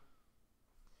matter.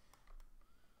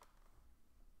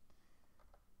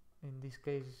 In this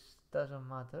case, doesn't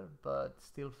matter, but it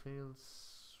still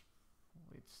feels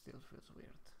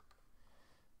weird.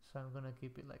 So I'm gonna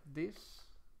keep it like this.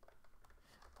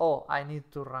 Oh, I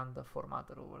need to run the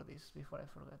formatter over this before I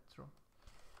forget. True.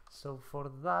 So for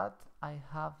that, I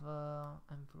have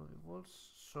employee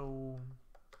walls, so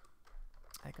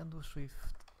I can do Swift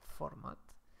format,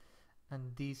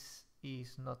 and this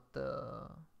is not the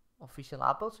official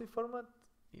Apple Swift format,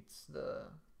 it's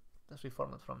the Swift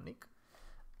format from Nick,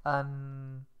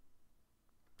 and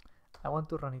I want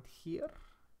to run it here,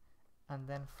 and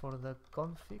then for the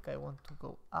config I want to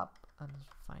go up and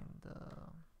find the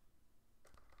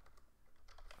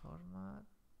format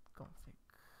config.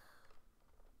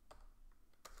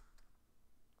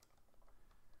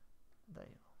 There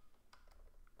you go.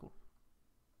 Cool.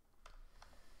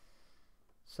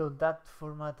 So that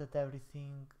formatted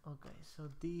everything. Okay, so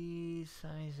this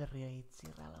is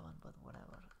irrelevant, but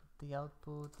whatever. The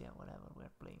output, yeah, whatever,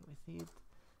 we're playing with it.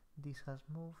 This has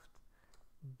moved.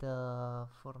 The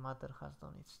formatter has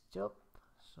done its job,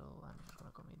 so I'm just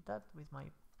gonna commit that with my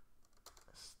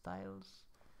styles.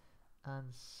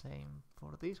 And same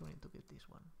for this, we need to get this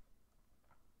one.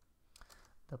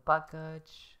 The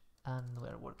package, and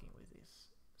we're working with this.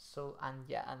 So, and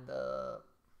yeah, and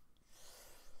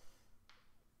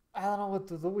I don't know what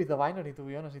to do with the binary, to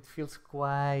be honest. It feels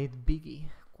quite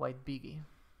biggy.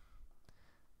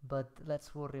 But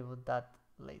let's worry about that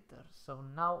later. So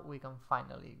now we can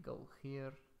finally go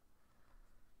here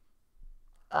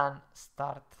and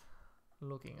start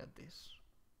looking at this.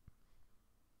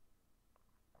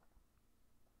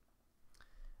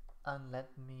 And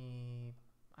let me,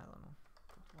 I don't know,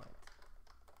 put white.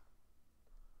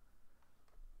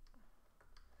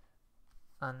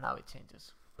 And now it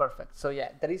changes. Perfect. So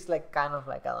yeah, there is like kind of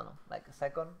like, I don't know, like a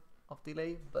second of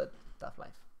delay, but tough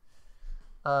life.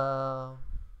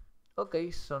 Okay,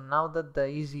 so now that the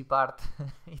easy part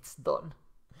it's done,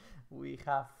 we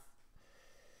have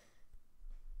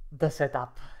the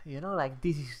setup, like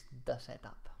this is the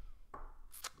setup.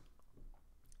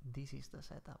 This is the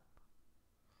setup.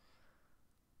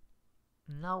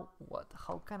 Now what?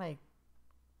 How can I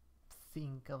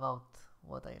think about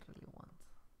what I really want?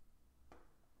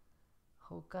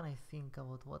 How can I think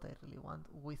about what I really want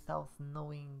without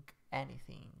knowing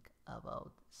anything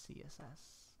about CSS?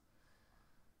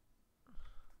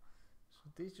 So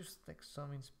this is just like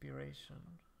some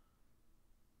inspiration.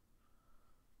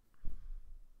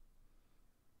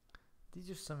 This is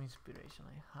just some inspiration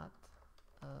I had.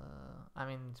 I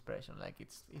mean, inspiration, like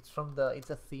it's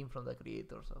a theme from the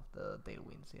creators of the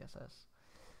Tailwind CSS.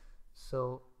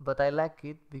 So, but I like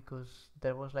it because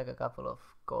there was like a couple of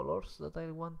colors that I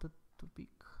wanted to pick.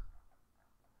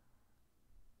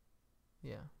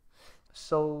 Yeah.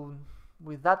 So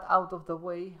with that out of the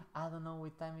way, I don't know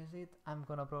what time is it. I'm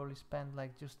gonna probably spend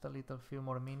like just a little few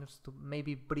more minutes to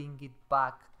maybe bring it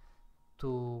back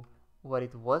to what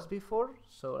it was before.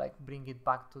 So like bring it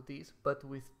back to this, but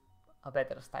with a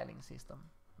better styling system,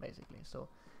 basically. So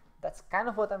that's kind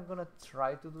of what I'm gonna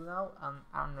try to do now, and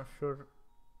I'm not sure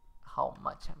how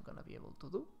much I'm gonna be able to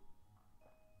do,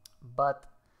 but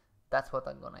that's what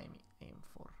I'm gonna aim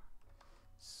for.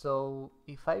 So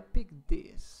if I pick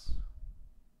this,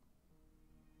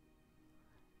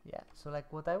 yeah, so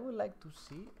like what I would like to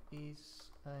see is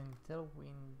in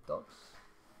Tailwind docs,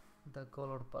 the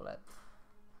color palette.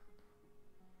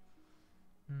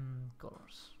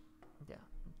 Colors, yeah,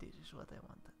 this is what I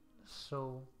wanted.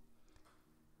 So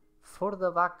for the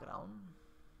background,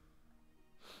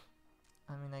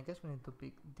 I mean, I guess we need to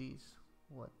pick this,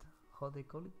 how they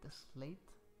call it, the slate.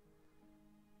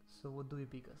 So what do we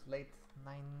pick, a slate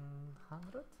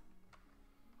 900?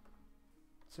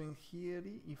 So in here,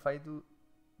 if I do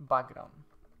background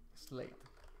slate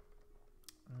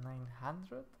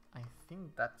 900, I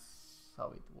think that's how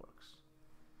it works.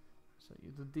 So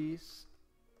you do this,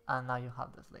 and now you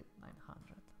have the slate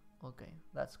 900. Okay,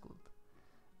 that's good.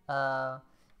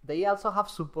 They also have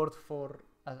support for,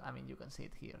 I mean, you can see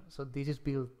it here. So this is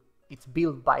it's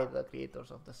built by the creators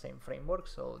of the same framework,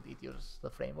 so it uses the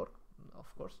framework,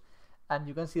 of course. And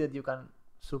you can see that you can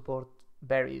support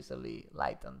very easily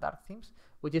light and dark themes,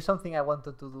 which is something I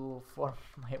wanted to do for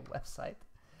my website.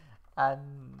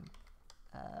 And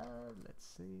let's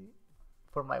see,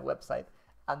 for my website.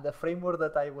 And the framework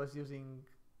that I was using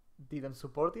didn't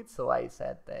support it, so I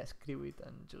said screw it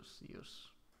and just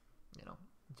use,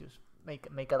 just make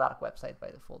a dark website by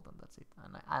default, and that's it.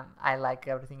 And I like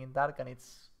everything in dark, and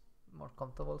it's more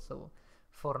comfortable, so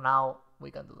for now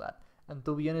we can do that. And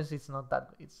to be honest, it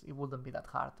wouldn't be that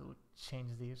hard to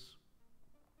change this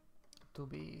to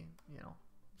be,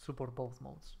 support both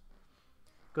modes,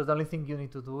 because the only thing you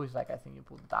need to do is, like, I think you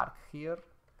put dark here,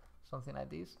 something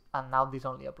like this, and now this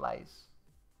only applies,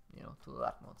 to the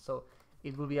dark mode. So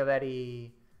it will be a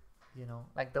very,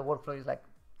 like, the workflow is like,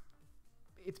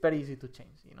 it's very easy to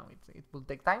change. It will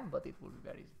take time, but it will be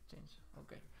very easy to change.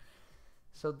 Okay,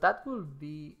 so that will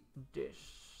be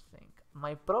this thing.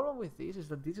 My problem with this is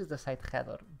that this is the site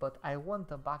header, but I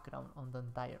want a background on the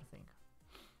entire thing,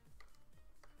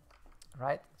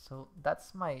 right? So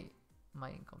that's my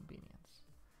inconvenience.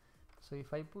 So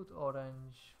if I put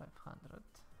orange 500,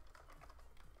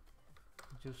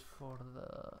 just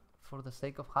for the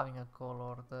sake of having a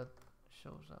color that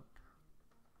shows up.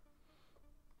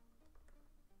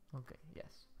 Okay,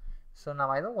 yes. So now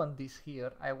I don't want this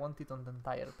here, I want it on the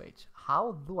entire page.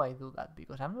 How do I do that?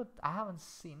 Because I haven't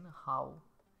seen how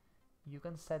you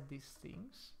can set these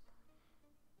things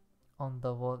on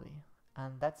the body,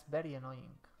 and that's very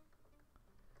annoying.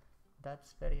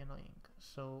 That's very annoying.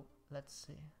 So let's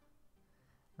see.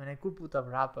 I mean, I could put a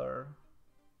wrapper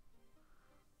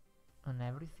on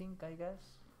everything, I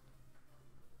guess.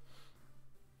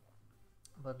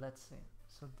 But let's see.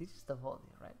 So this is the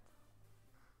body, right?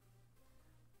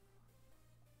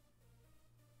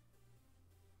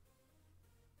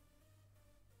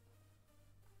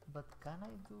 But can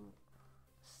I do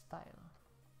style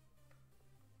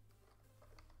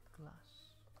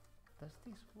class? Does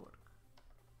this work?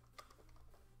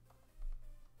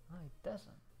 No, it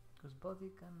doesn't, because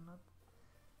body cannot,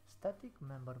 static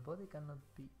member body cannot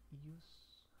be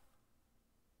used.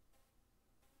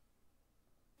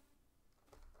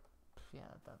 Yeah,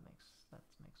 that makes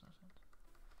no sense.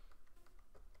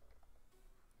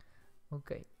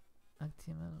 Okay,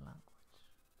 HTML language.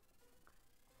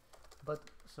 But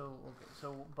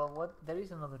but what, there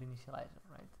is another initializer,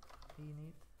 right?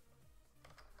 Init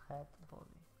head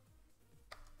body.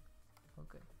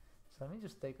 Okay, so let me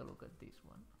just take a look at this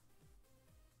one.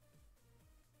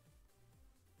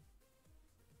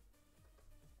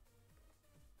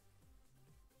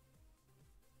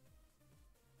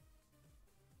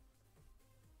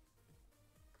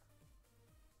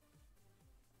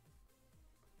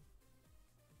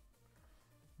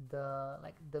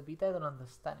 the bit I don't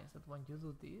understand is that when you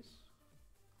do this,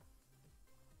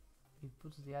 it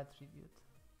puts the attribute.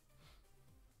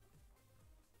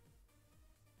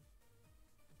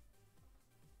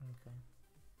 Okay.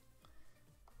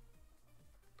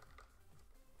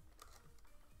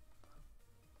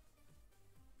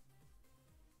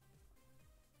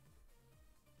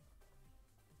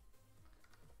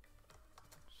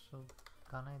 So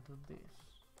can I do this?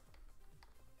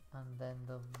 And then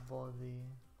the body,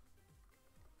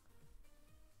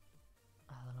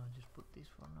 I don't know, just put this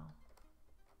for now.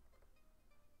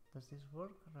 Does this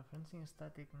work? Referencing a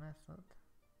static method?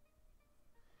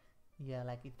 Yeah,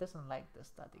 like it doesn't like the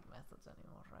static methods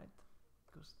anymore, right?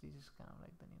 Because this is kind of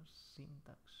like the new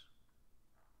syntax.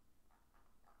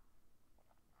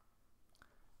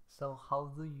 So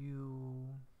how do you...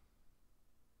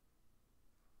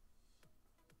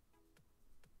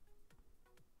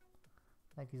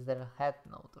 Like, is there a head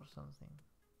node or something?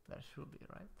 There should be,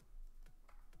 right?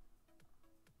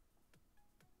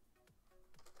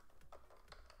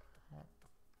 Head.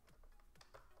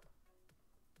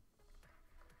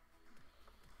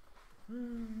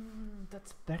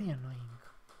 That's very annoying.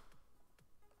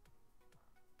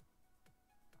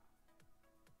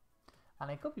 And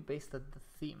I copy pasted the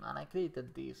theme and I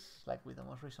created this like with the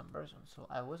most recent version. So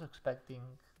I was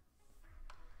expecting,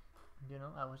 you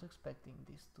know, I was expecting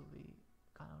this to be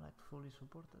kind of like fully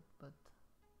supported, but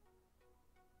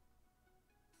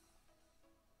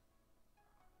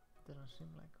doesn't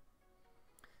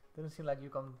seem like you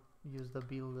can use the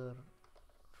builder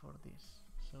for this.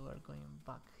 So we're going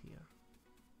back here.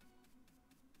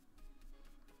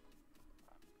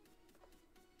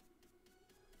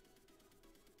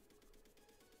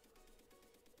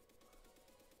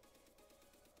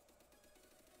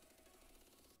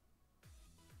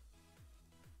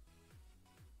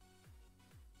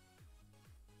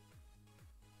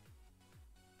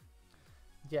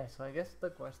 Yeah, so I guess the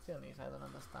question is, I don't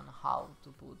understand how to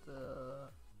put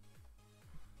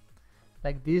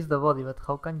like this is the body, but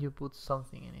how can you put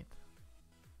something in it?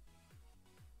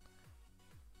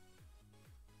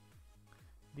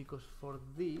 Because for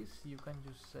this you can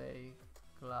just say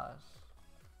class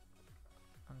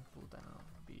and put, I don't know,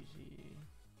 BG,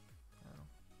 I don't know,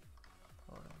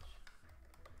 orange,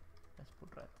 let's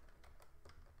put red.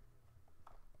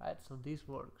 Right, so this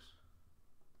works.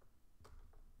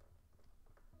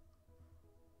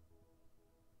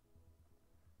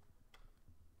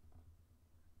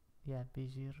 Yeah,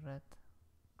 BG red.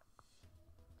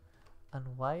 And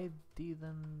why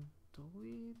didn't do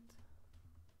it?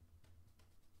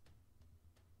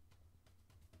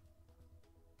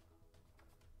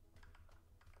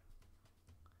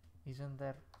 Isn't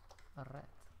there a red?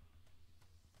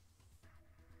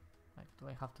 Like, do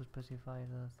I have to specify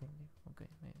the thing? Okay,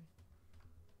 maybe.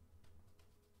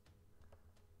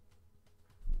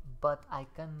 But I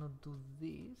cannot do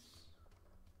this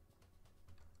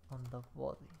on the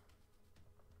body.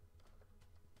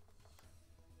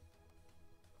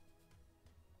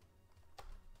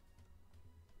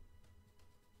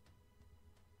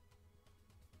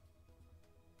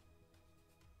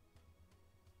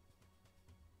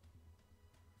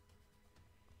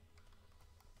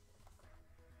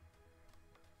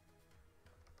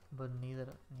 But neither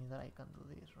I can do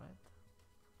this, right?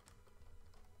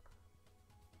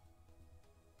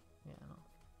 Yeah, no.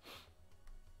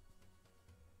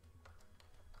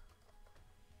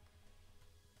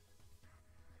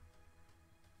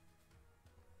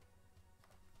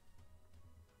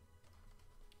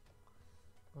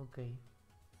 Okay.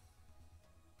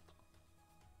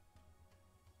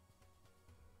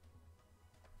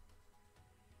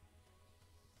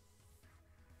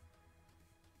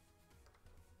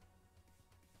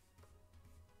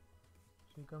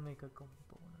 So you can make a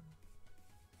component.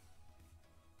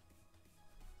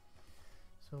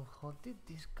 So how did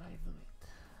this guy do it?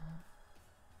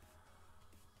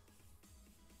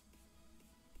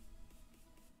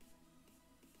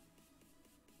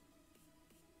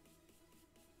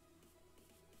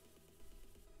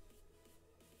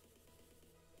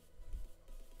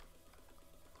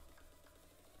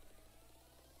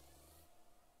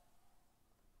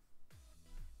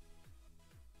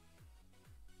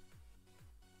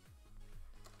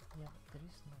 Yeah, there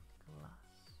is no class.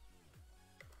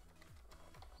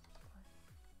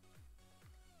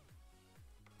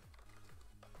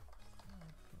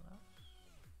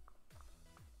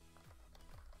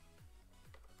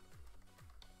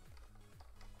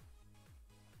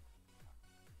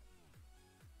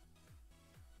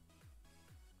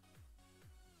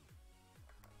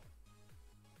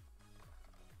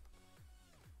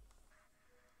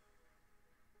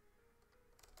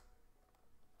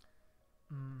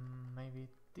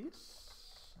 this.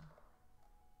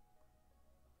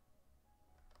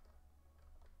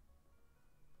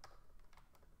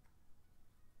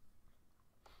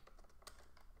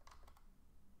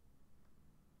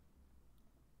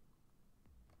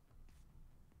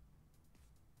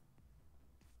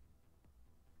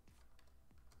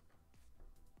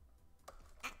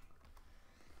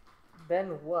 Then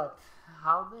what?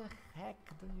 How the heck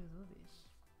do you do this?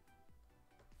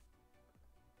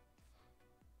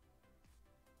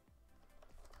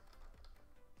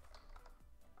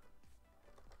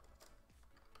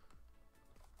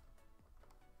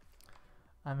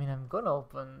 I mean, I'm gonna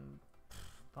open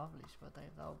publish, but I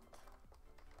doubt.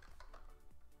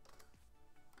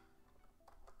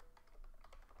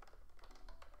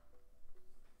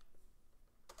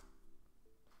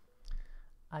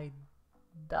 I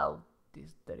doubt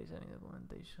there is any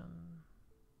documentation.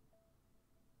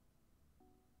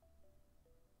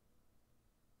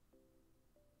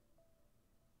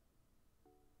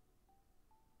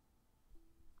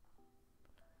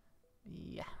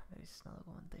 Yeah, there is no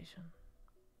documentation.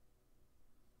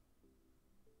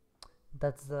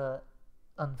 That's the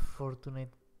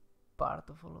unfortunate part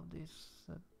of all of this,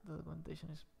 that the documentation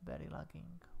is very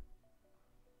lacking.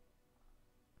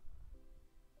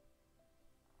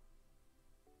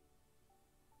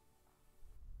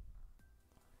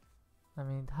 I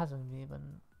mean, it hasn't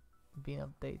even been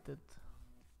updated.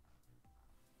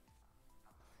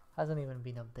 Hasn't even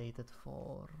been updated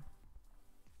for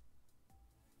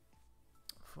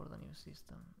the new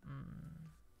system.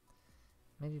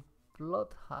 Maybe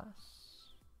plot has.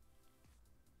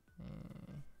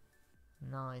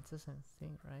 No, it's the same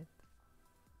thing, right?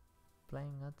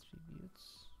 Playing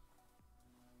attributes,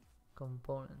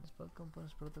 components, but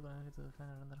components protocol to define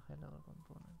and render high-level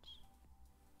components.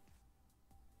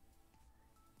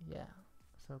 Yeah,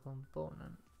 so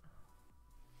component.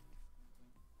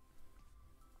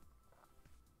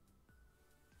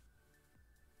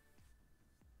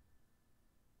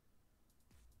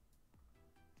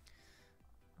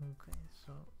 Okay,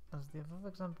 so as the above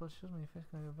example shows, manifest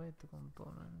can be applied to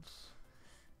components.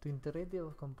 To integrate the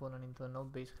above component into a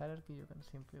node-based hierarchy, you can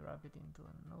simply wrap it into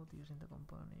a node using the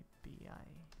component API.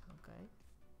 Okay.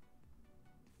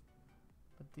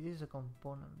 But this is a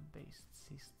component-based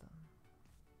system.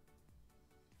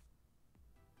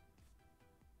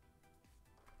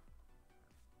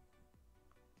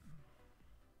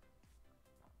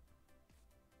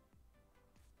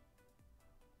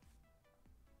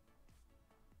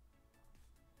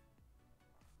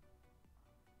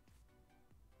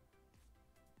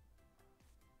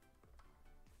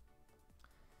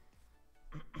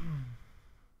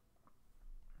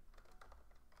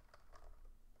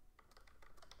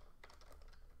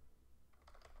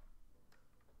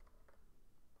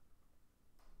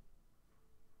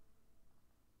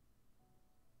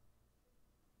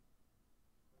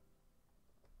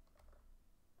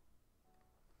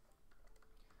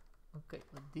 Okay,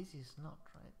 but this is not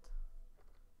right.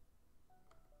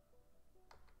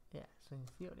 Yeah, so in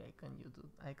theory I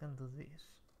can do this.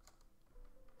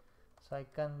 So I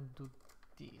can do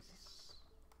this.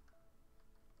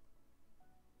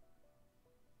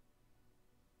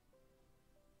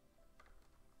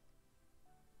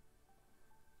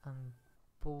 And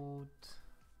put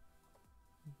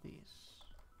this.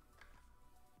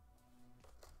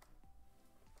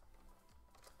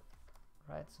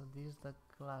 Right, so this is the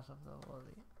class of the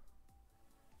body.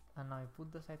 And now I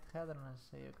put the site header and I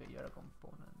say, okay, you're a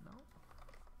component now.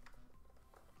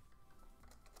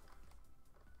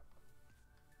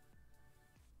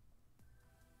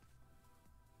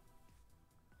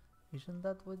 Isn't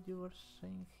that what you were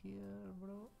saying here,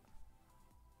 bro?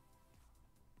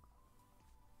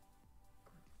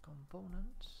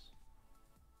 Components.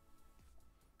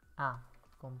 Ah,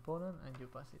 component and you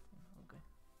pass it in. Okay.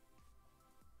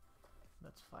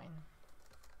 That's fine.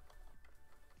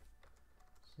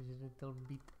 So it's a little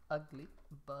bit ugly,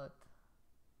 but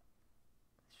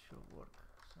it should work.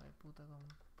 So I put a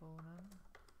component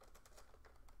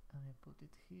and I put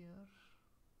it here.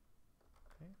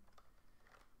 Okay.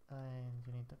 And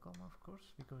you need a comma, of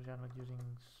course, because you're not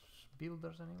using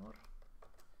builders anymore.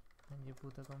 And you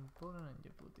put a component and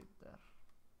you put it there.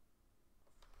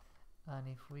 And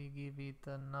if we give it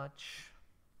a notch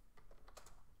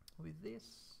with this,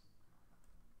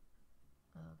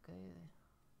 okay.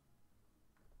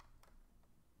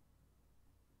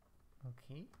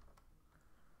 Okay.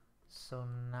 So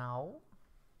now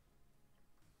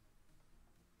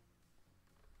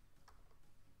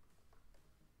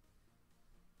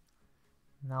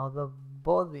the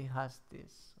body has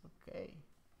this. Okay.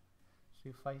 So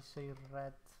if I say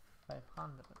red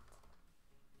 500,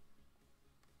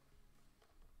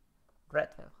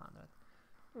 Red 500.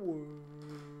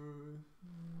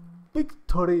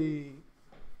 Victory!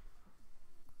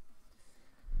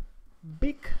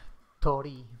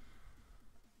 Victory!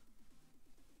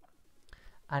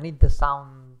 I need the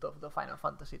sound of the Final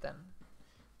Fantasy X.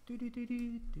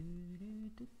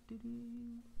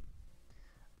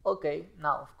 Okay,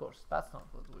 now of course that's not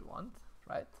what we want,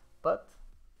 right? But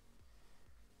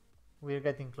we're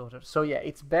getting closer. So yeah,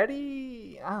 it's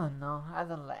very, I don't know, I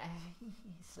don't like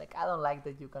it's like I don't like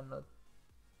that you cannot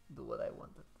do what I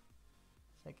wanted.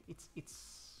 It's like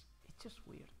it's just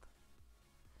weird.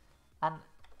 And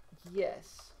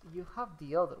yes, you have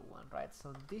the other one, right?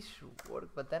 So this should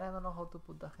work, but then I don't know how to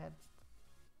put the head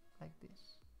like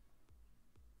this.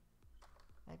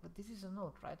 Like, but this is a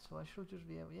note, right? So I should just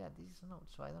be able, yeah, this is a note.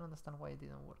 So I don't understand why it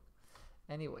didn't work.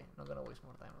 Anyway, I'm not gonna waste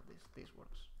more time on this. This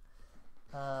works.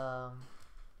 I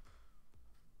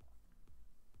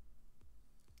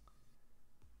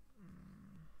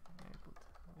put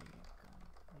we can use the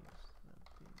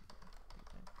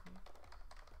directory.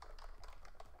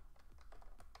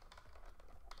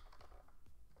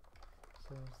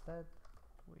 So instead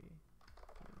we use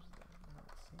the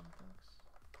node syntax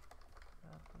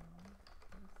wrapping with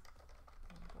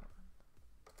important.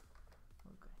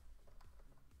 Okay.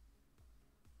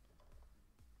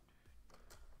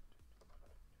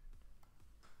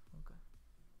 Okay.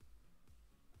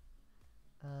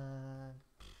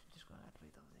 Just gonna get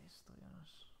rid of this, to be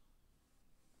honest.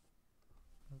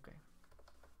 Okay.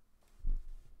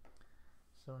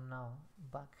 So now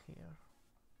back here.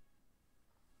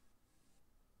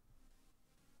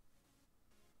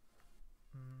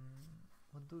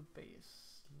 What do we pay?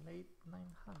 Slate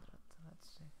 900. Let's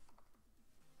see.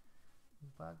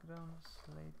 Background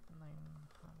Slate 900.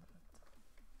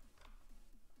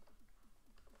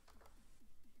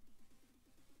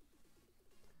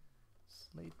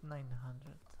 Slate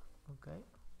 900. Okay.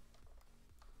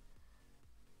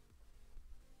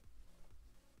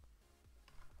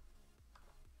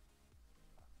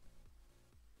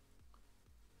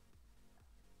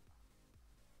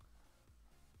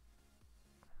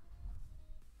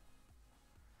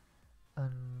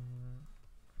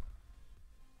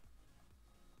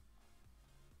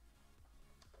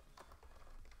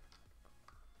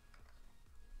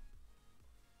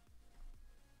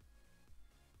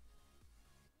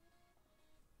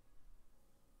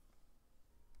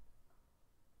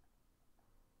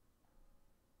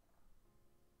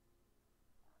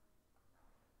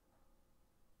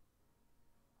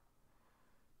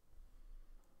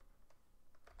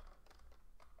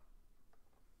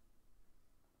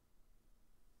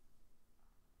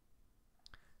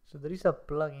 So there is a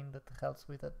plugin that helps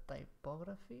with the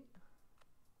typography,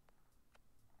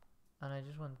 and I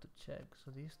just want to check.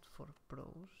 So this is for pros.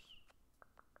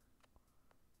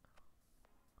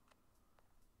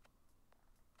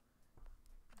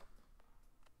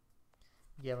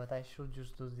 Yeah, but I should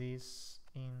just do this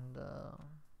in the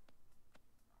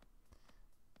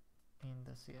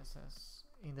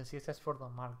CSS for the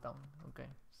markdown. Okay,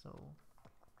 so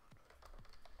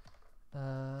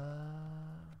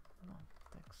no,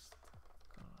 text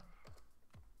color.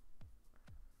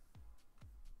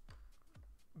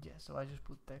 Yeah, so I just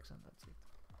put text and that's it.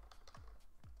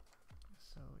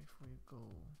 So if we go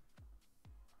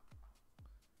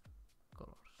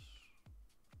colors,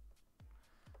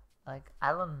 like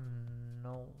I don't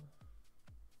know,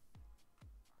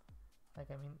 like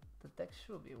I mean the text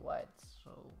should be white,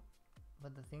 so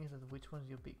but the thing is that which ones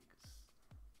you pick.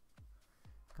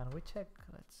 Can we check?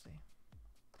 Let's see,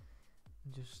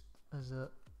 just as a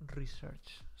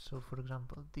research. So for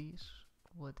example, this,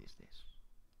 what is this?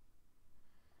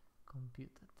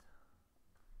 Computed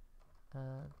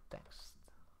text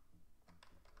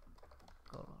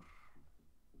color.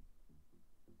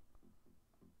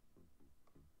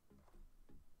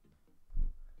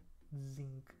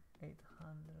 Zinc 800.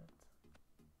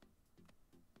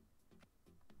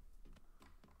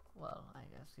 Well, I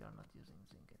guess you're not using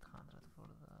Zinc 800 for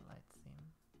the light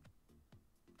theme.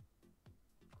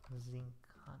 Zinc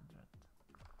 100.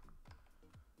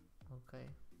 Okay.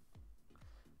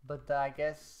 But I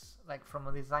guess, like from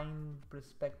a design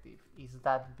perspective, is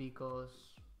that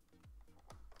because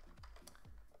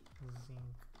Zinc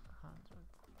 100?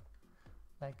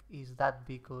 Like, is that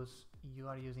because you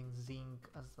are using zinc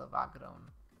as the background?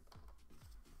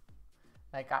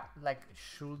 Like,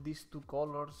 should these two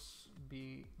colors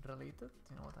be related?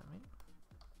 You know what I mean?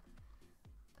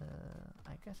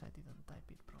 I guess I didn't type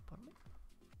it properly.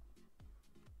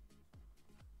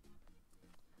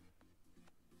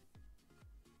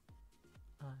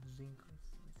 Zinc, let's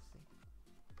see.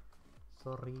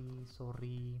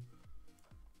 Sorry.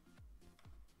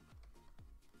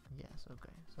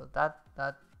 So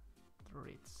that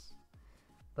reads.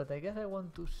 But I guess I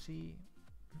want to see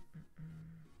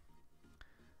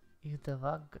if the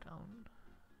background.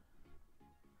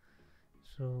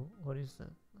 So what is the?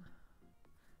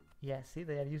 Yeah, see,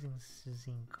 they are using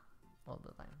zinc all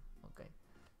the time. Okay,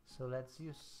 so let's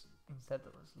use, instead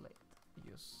of a slate,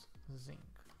 use zinc.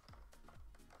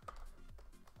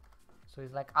 So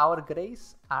it's like our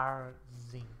grays are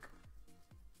zinc,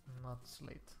 not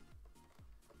slate.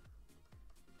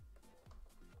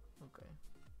 Okay,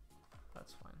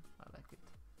 that's fine. I like it.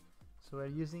 So we're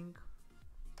using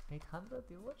 800.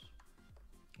 It was.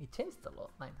 It changed a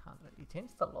lot. 900. It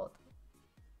changed a lot.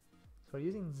 So we're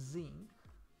using zinc.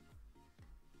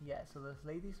 Yeah. So the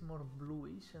slate is more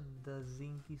bluish, and the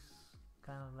zinc is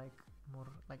kind of like more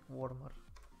like warmer.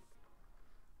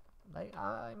 Like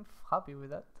I'm happy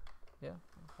with that. Yeah,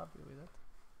 I'm happy with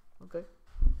that. Okay,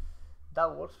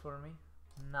 that works for me.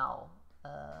 Now,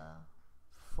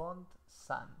 font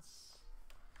sans.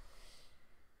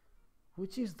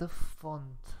 Which is the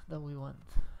font that we want?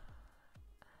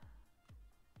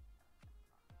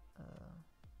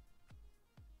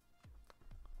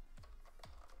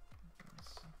 Let's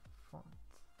see.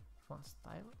 Font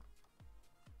style.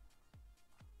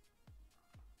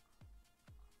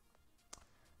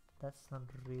 That's not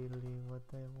really what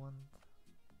I want.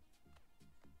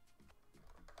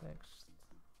 Text.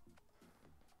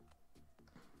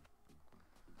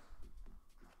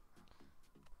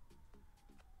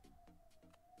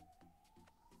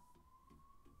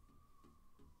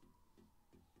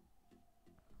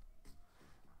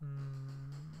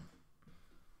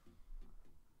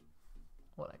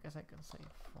 Well, I guess I can say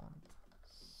font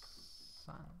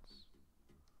sans.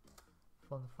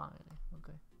 Font family.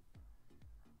 Okay.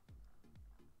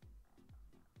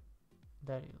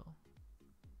 There you go.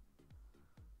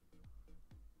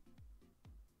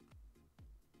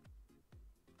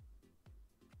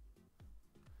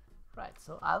 Right,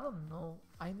 so I don't know.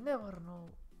 I never know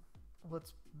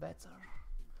what's better.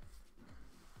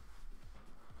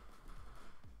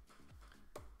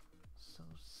 So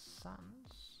sans.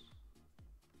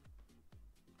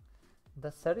 The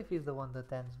serif is the one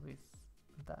that ends with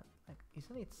that. Like,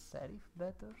 isn't it serif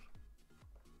better?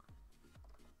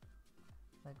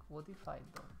 Like, what if I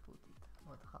don't put it?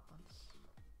 What happens?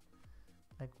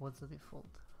 Like, what's the default?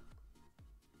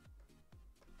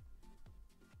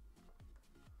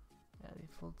 Yeah,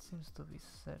 default seems to be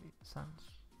serif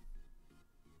sans.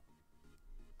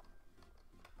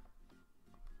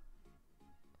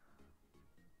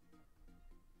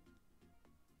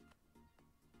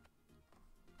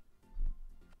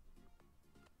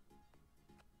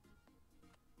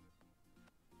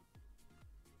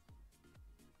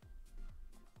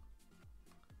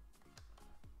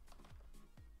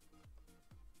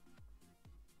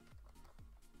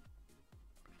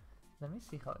 Let me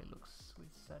see how it looks with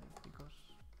serif,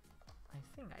 because I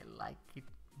think I like it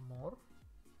more,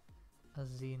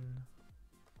 as in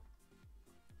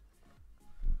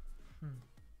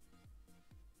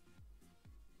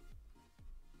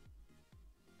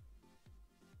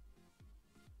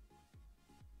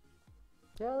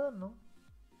yeah, I don't know.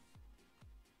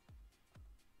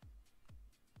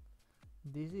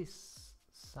 This is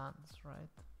sans, right?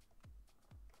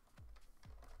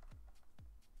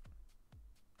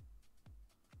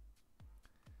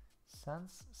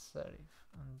 Sans serif,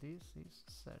 and this is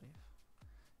serif.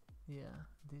 Yeah,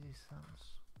 this is sans.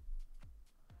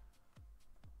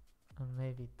 And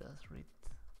maybe it does read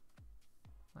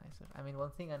nicer. I mean, one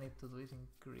thing I need to do is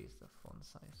increase the font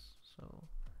size.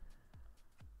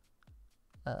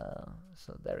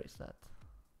 So there is that.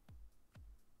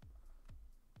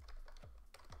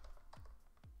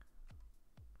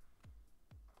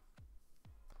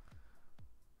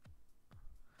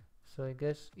 So I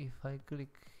guess if I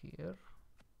click here,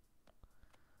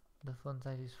 the font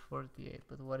size is 48,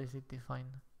 but what is it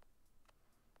defined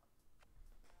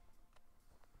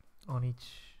on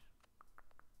each?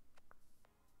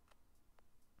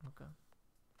 Okay.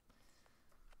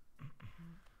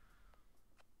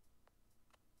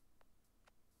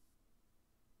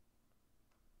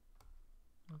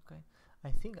 Okay, I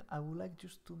think I would like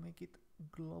just to make it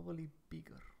globally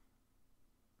bigger,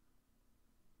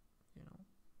 you know,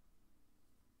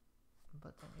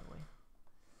 but anyway.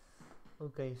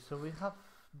 Okay, so we have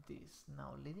this.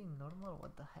 Now leading normal,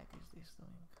 what the heck is this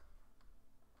doing?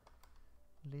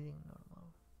 Leading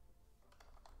normal.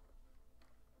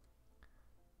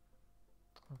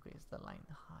 Okay, it's the line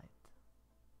height.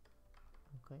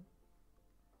 Okay.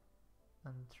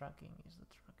 And tracking is the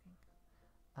tracking.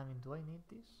 I mean, do I need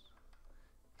this?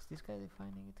 Is this guy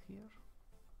defining it here?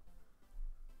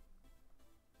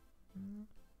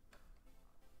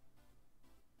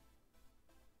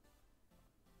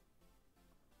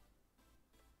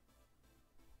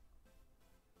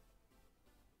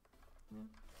 Yeah.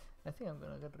 I think I'm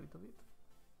gonna get rid of it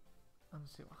and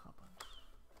see what happens.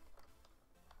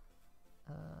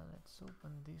 Let's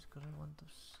open this because I want to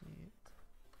see it.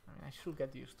 I mean, I should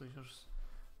get used to just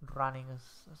running as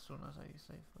soon as I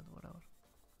save, but whatever.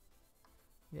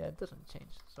 Yeah, it doesn't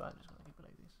change, so I'm just gonna keep it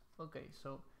like this. Okay,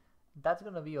 so that's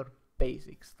gonna be your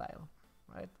basic style,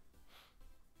 right?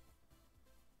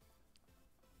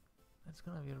 That's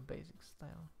gonna be your basic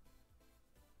style.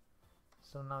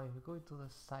 So now if you go to the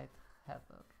site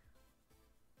header,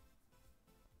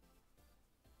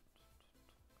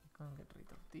 you can get rid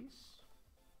of this.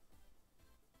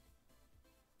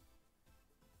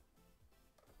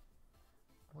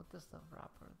 What does the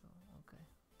wrapper do? Okay.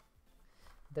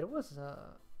 There was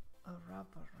a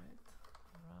wrapper, right?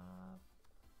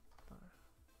 Wrapper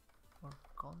or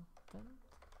content?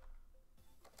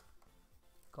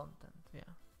 Content,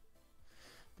 yeah.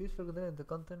 Please forget the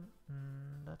content.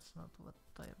 That's not what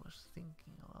I was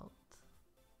thinking about.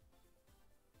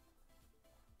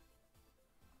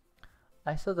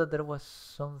 I saw that there was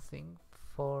something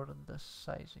for the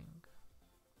sizing.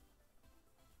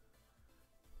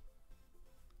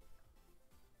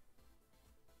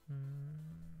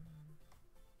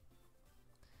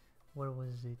 Where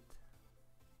was it?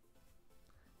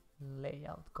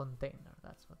 Layout container,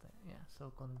 that's what yeah,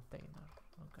 so container.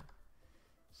 Okay.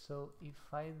 So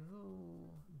if I do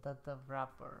that the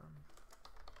wrapper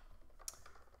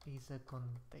is a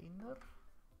container,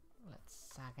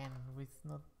 let's again with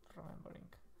not remembering.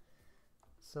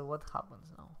 So what happens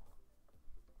now?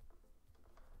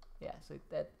 Yeah, so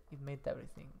it made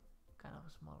everything kind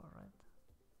of smaller, right?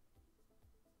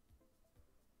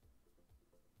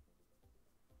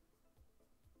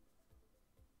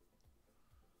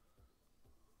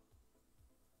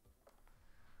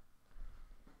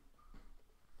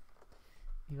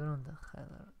 Even on the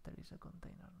header there is a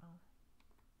container now.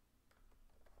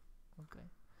 Okay.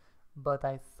 But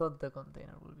I thought the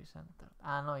container will be centered.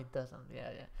 Ah, no, it doesn't.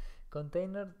 Yeah.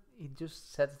 Container, it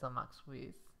just sets the max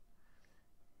width.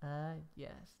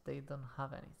 Yes, they don't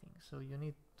have anything. So you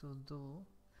need to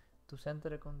to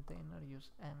center a container, use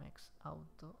MX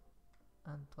Auto,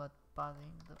 and to add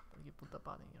padding, you put the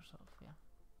padding yourself, yeah.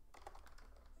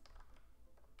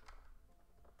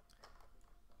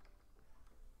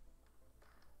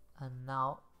 And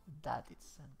now that it's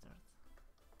centered.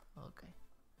 Okay.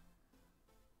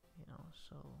 You know,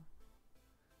 so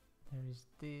there is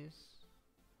this,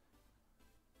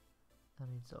 and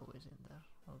it's always in there.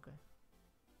 Okay.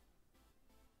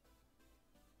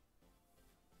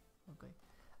 Okay.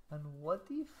 And what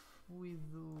if we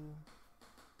do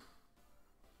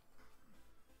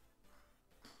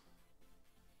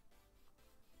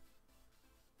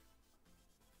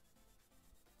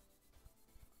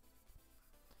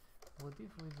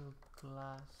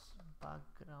class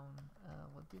background?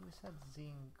 What did we set?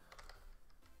 Zinc.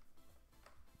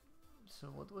 So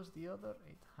what was the other?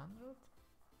 800?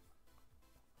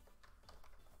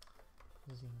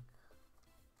 Zinc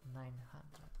 900.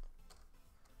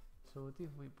 So what if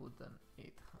we put an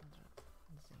 800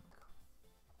 zinc?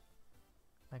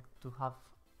 Like to have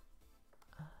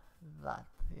that.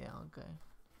 Yeah, okay.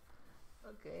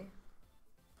 Okay.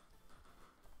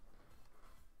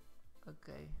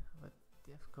 Okay, but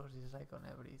of course it's like on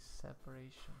every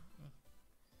separation.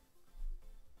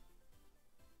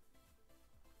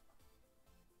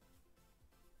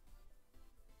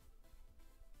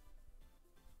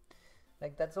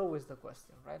 Like that's always the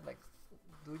question, right? Like,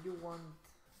 do you want?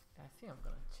 I think I'm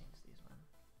gonna change this one.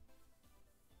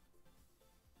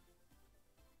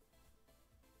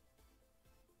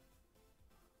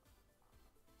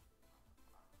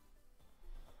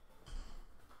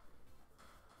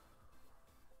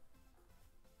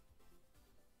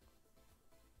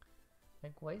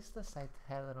 Like, why is the site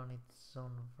header on its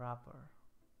own wrapper?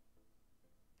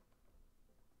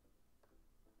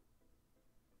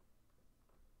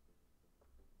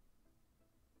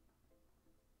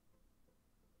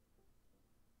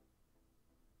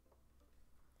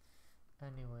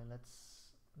 Anyway,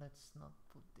 let's not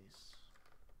put this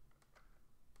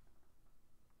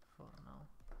for now.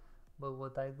 But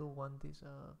what I do want is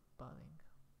padding.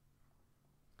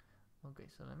 Okay,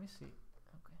 so let me see.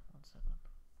 Okay, 1 second.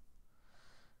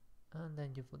 And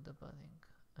then you put the padding,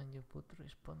 and you put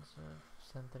responsive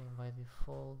centering by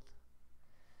default.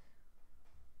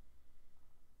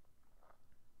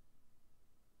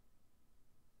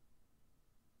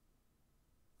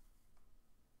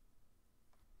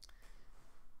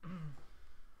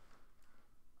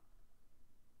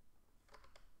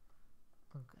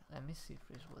 Okay, let me see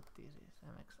first what this is.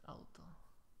 MX Auto.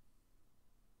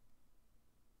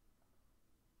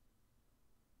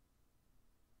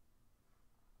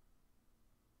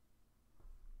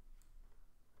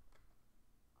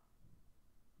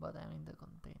 but I'm in the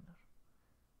container.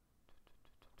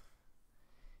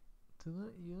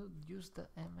 You use the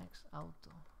MX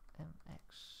auto. MX.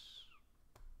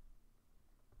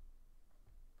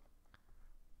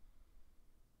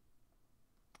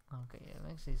 Okay,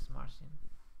 MX is margin.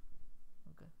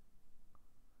 Okay.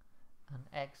 And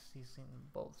X is in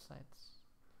both sides.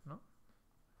 No?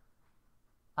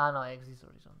 Ah, no, X is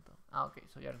horizontal. Ah, okay,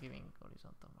 so you're giving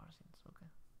horizontal margins. Okay.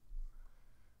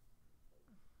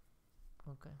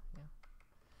 Okay, yeah.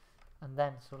 And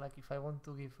then, so like if I want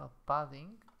to give a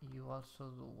padding, you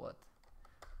also do what?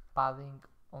 Padding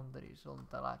on the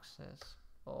horizontal axis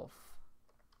of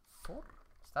 4?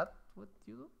 Is that what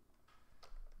you do?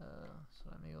 So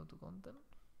let me go to content.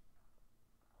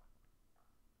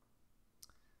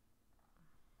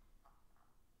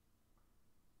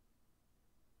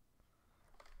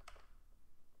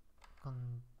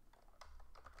 Container.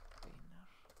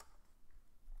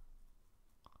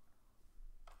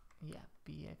 Yeah,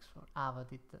 px for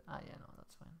but it yeah, no,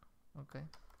 that's fine. Okay.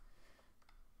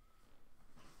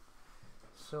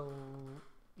 So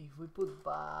if we put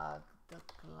back the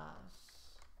class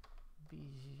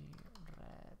bg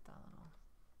red, I don't know,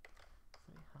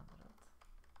 300.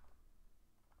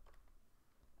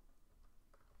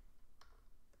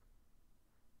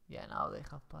 Yeah, now they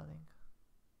have padding.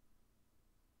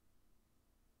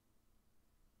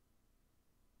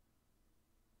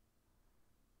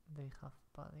 They have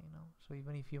padding now, so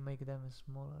even if you make them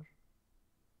smaller,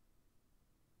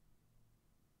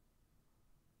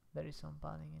 there is some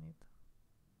padding in it.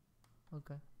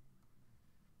 Okay.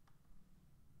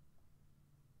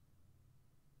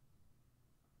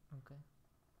 Okay.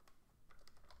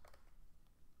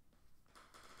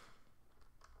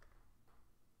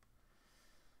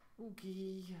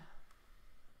 Okay.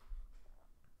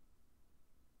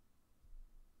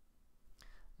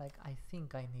 Like I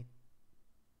think I need.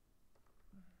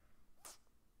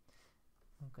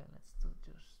 Okay, let's do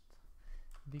just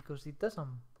because it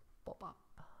doesn't pop up.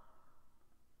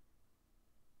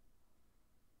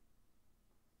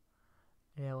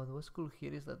 Yeah, what was cool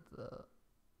here is that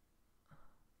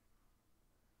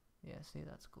yeah, see,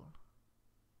 that's cool.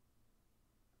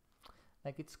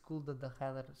 Like it's cool that the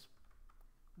header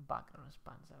background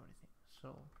spans everything.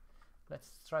 So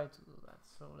let's try to do that.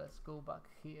 So let's go back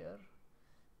here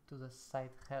to the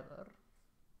site header,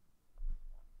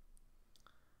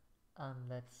 and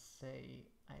let's say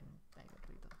I get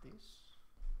rid of this.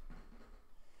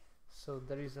 So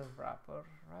there is a wrapper,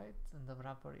 right? And the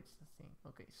wrapper is the thing.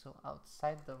 Okay, so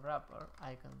outside the wrapper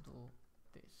I can do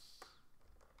this.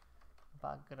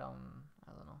 Background,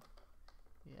 I don't know,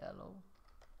 yellow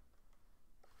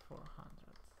 400.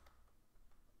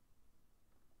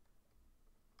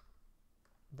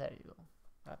 There you go.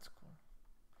 That's cool.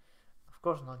 Of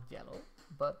course not yellow,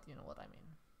 but you know what I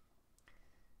mean.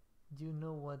 You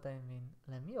know what I mean.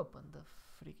 Let me open the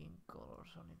freaking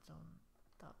colors on its own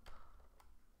tab.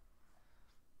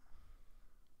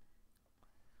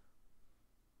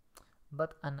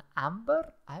 But an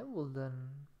amber, I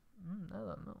wouldn't. I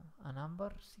don't know. An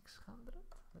amber 600.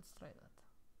 Let's try that.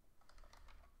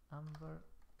 Amber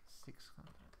 600.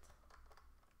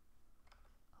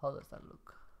 How does that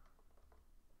look?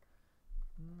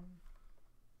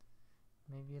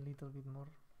 Maybe a little bit more.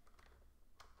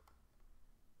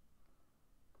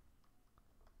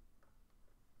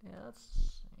 Yeah,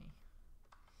 that's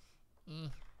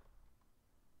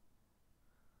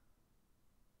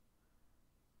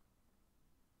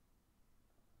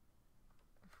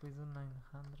if we do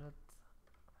 900,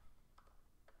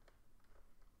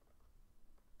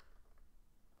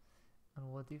 and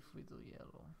what if we do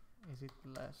yellow? Is it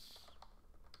less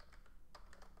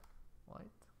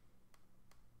white?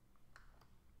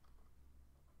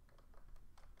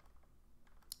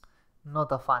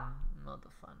 Not a fan. Not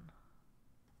a fan.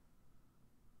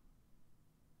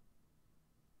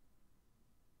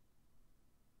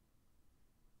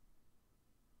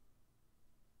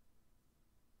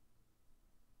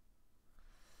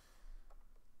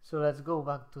 So let's go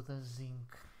back to the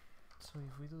zinc. So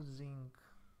if we do zinc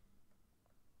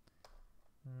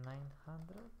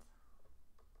 900,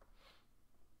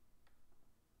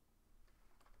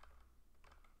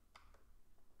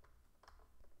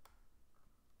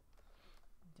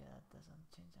 yeah, that doesn't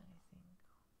change anything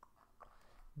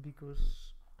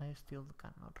because I still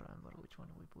cannot remember which one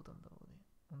we put on the body.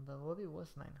 On the body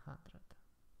was 900.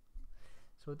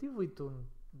 So if we tune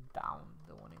down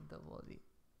the one in the body,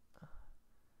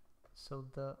 so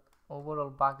the overall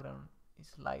background is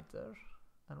lighter,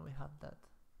 and we have that.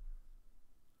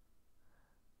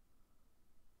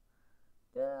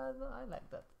 Yeah, I like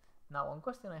that. Now one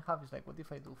question I have is like, what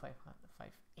if I do 500,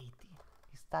 580?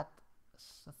 Is that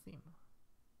as a theme.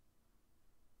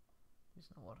 There's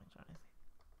no warnings or anything.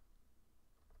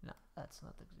 No, that's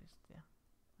not exist. Yeah,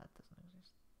 that doesn't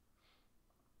exist.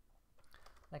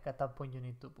 Like at that point you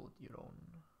need to put your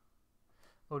own,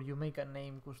 or you make a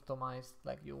name customized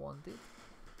like you want it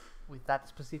with that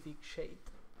specific shape,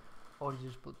 or you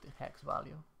just put the hex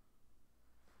value.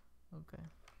 Okay.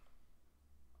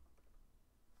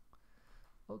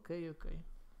 Okay.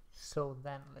 So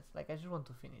then let's, like, I just want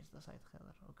to finish the site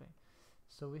header. Okay.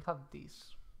 So we have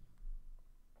this,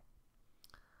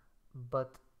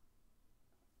 but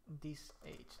this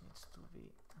h needs to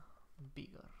be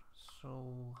bigger.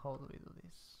 So how do we do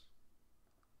this?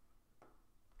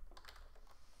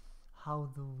 How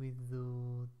do we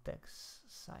do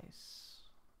text size?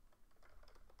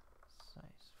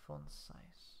 Font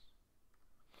size.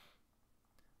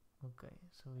 Okay,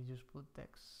 so we just put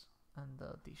text and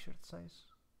the t-shirt size.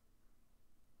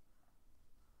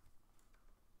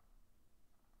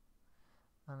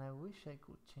 And I wish I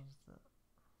could change the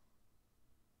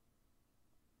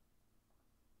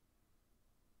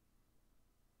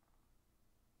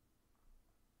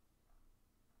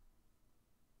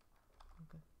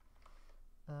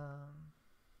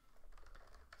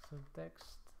so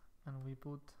text, and we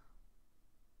put,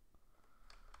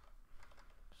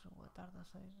 so what are the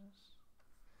sizes?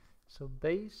 So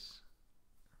base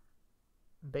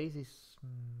is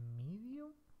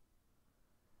medium.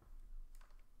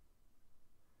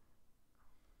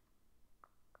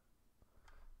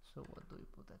 So what do we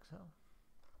put XL?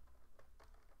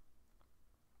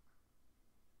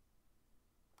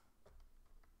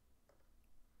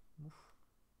 Oof.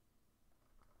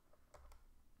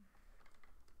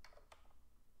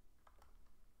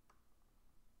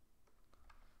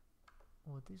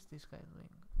 What is this guy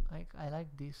doing? I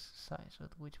like this size, but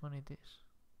which one it is?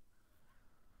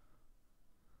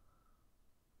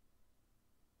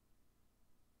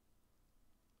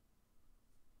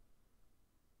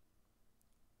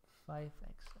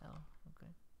 XL.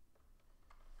 Okay.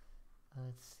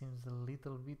 It seems a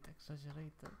little bit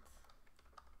exaggerated,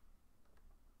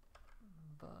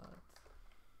 but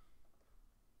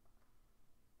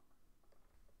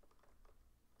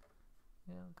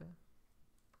yeah, okay.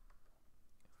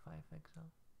 5XL.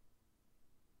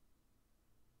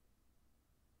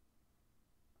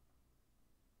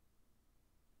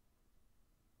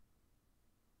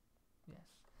 Yes.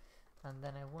 And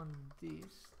then I want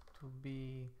this to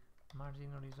be margin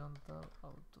horizontal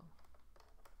auto.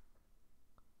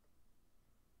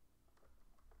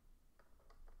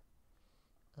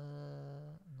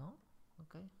 No?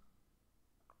 Okay.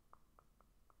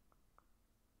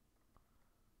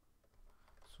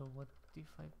 So what if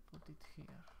I put it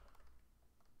here?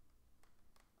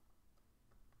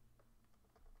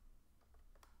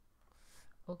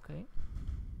 Okay.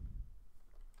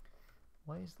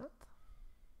 Why is that?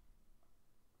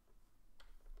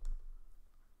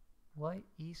 Why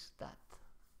is that?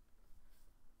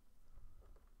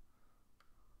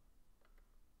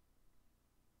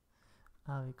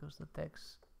 Because the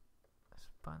text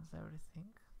spans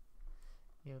everything.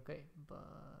 Yeah, okay, but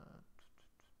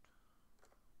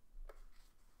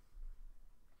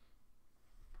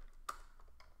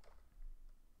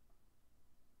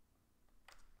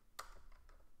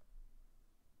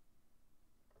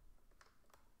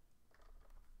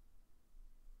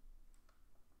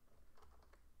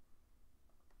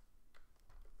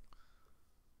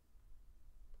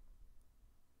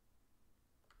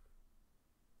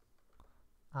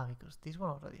because this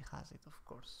one already has it, of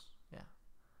course. Yeah.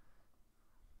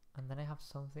 And then I have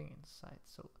something inside,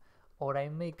 so, or I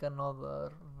make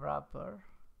another wrapper,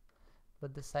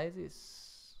 but the size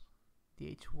is the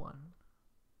H1.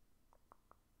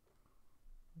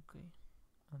 Okay,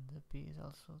 and the P is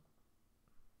also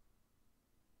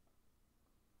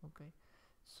okay.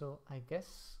 So I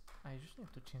guess I just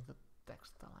need to change the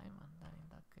text alignment then in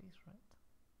that case, right?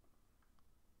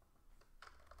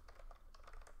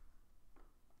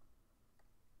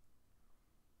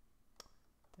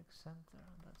 Text center,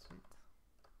 and that's it.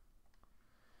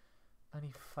 And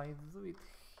if I do it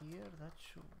here, that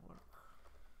should work.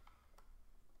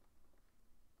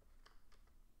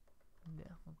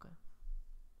 Yeah, okay.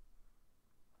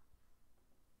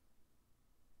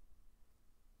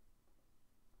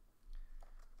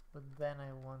 But then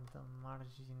I want a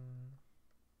margin.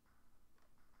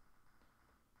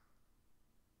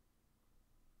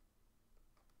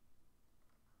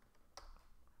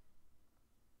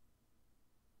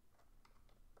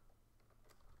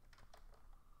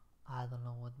 I don't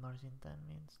know what margin 10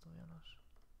 means, to be honest.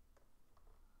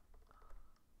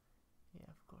 Yeah,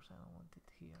 of course I don't want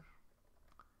it here.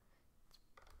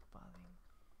 It's padding.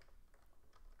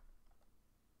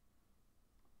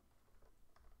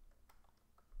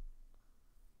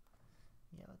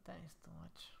 it's too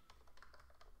much.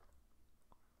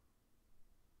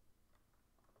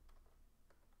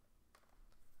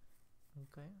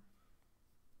 Okay,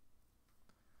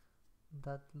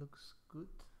 that looks good.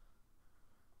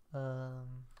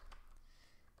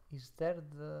 Is there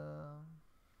the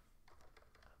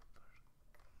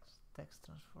text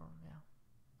transform? Yeah,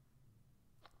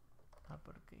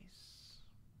 uppercase.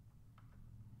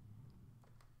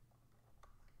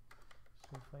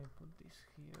 So if I put this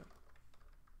here,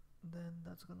 then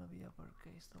that's gonna be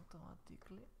uppercase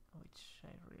automatically, which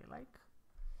I really like.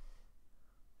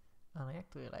 And I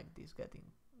actually like this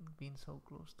being so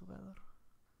close together.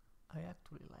 I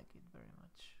actually like it very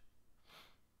much.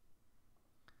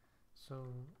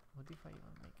 So what if I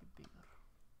even make it bigger?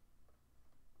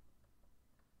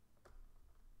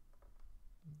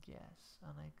 Yes,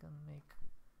 and I can make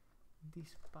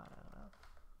this paragraph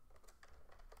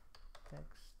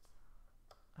text,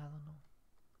 I don't know,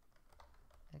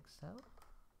 Excel?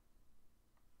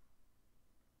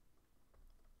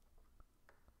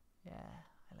 Yeah,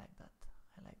 I like that.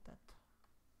 I like that.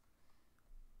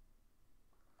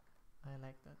 I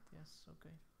like that, yes,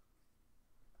 okay.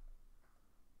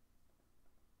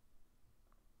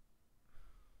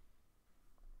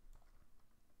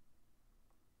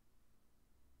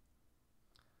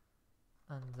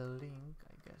 And the link,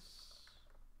 I guess,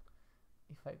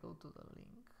 if I go to the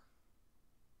link,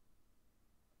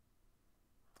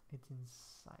 it's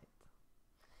inside.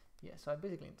 Yeah, so I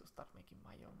basically need to start making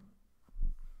my own,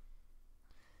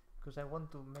 because I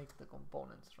want to make the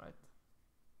components, right?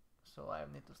 So I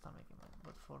need to start making mine.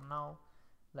 But for now,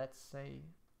 let's say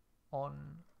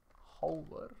on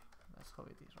hover, that's how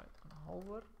it is, right? On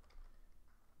hover,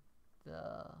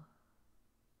 the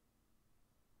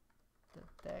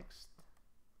text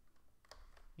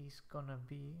is gonna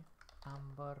be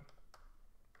amber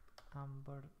 300.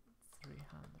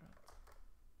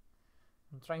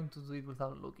 I'm trying to do it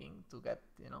without looking to get,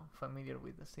 you know, familiar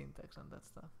with the syntax and that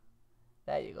stuff.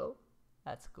 There you go.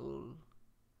 That's cool.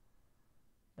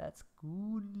 That's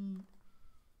cool.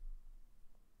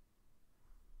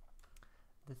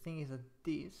 The thing is that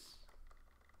this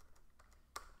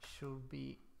should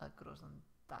be across the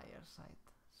entire site.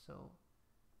 So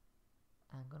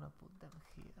I'm gonna put them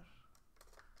here.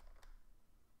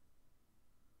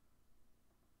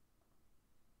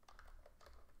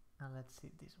 And let's see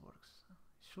if this works. It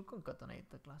should concatenate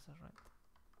the classes,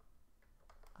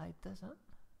 right? It doesn't.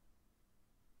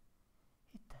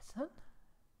 It doesn't.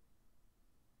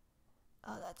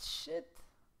 Oh, that's shit.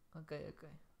 Okay,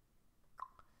 okay.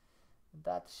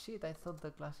 That shit. I thought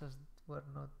the classes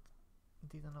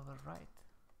didn't overwrite.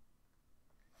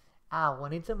 Ah,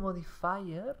 when it's a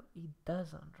modifier, it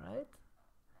doesn't, right?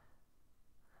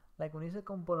 Like when it's a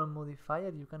component modifier,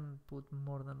 you can put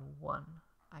more than one,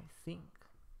 I think.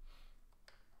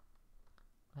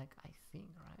 Like, I think,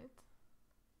 right?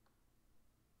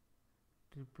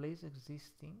 Replace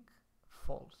existing,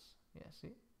 false. Yeah,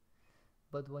 see?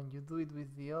 But when you do it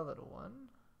with the other one,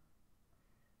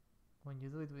 when you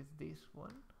do it with this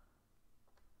one,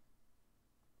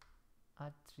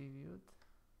 attribute,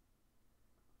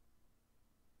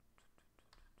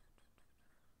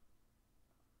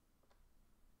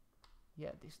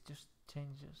 yeah, this just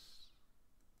changes.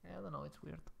 Yeah, I don't know, it's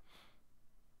weird.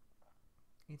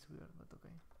 It's weird, but okay.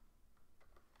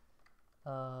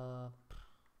 Does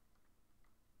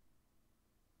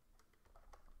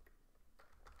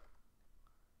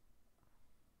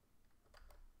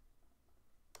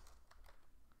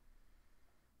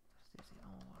this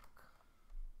even work?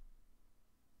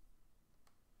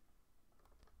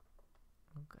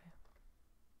 Okay.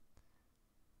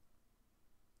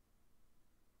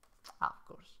 Of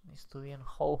course, needs to be on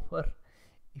hover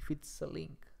if it's a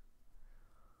link.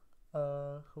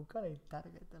 How can I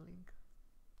target the link?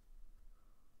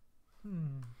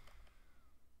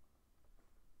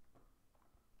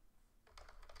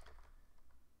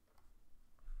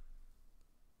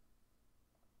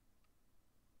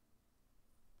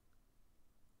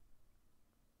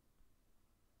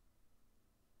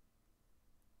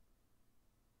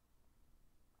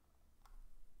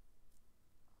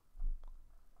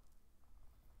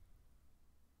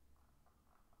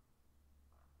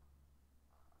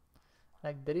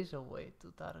 Like there is a way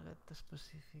to target the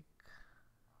specific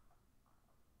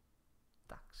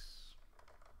tags.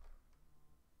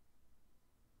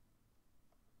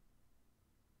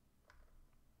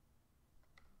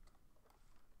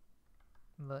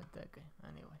 But okay,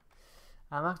 anyway.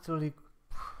 I'm actually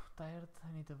tired,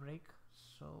 I need a break,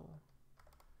 so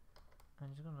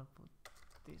I'm just gonna put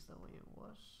this the way it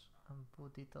was and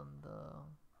put it on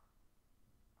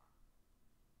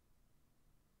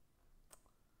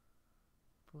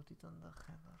Put it on the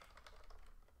header.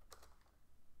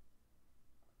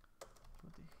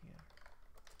 Put it here.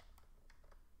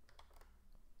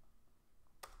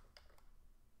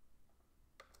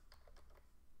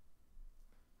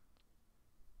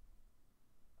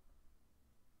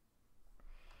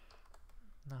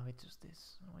 Now it's just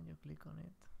this. When you click on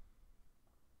it,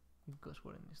 it goes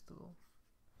where it needs to go.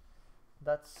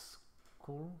 That's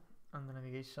cool. And the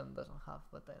navigation doesn't have,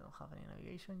 but I don't have any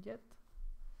navigation yet.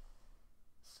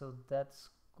 So that's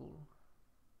cool.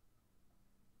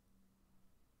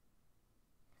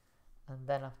 And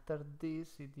then after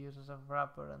this, it uses a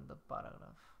wrapper and the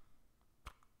paragraph.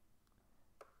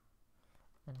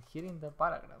 And here in the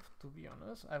paragraph, to be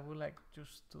honest, I would like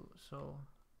just to show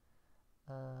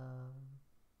I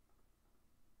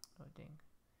think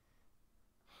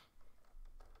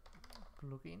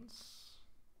plugins,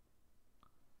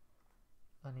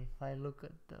 and if I look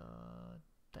at the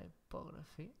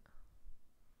typography,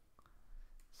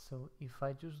 so if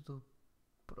I just do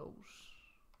prose,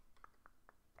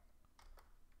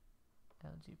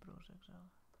 LG Prose Excel,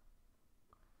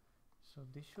 so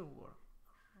this should work,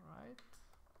 right?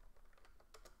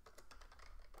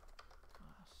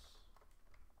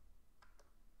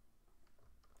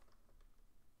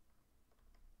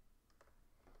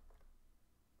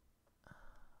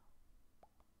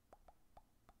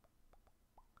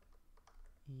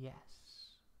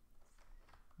 Yes,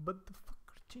 but the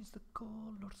fucker changed the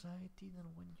colors. I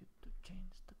didn't want you to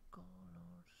change the colors.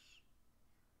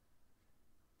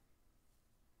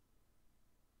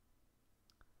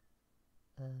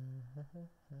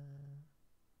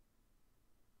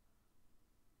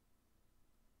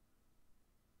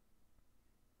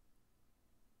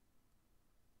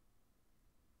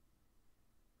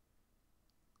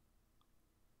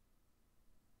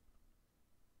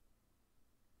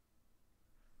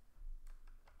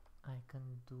 I can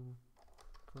do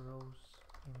prose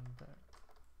invert.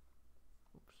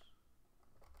 Oops.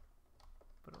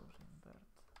 Prose invert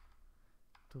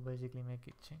to basically make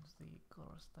it change the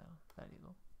color style. There you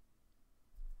go.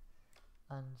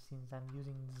 And since I'm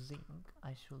using zinc,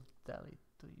 I should tell it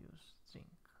to use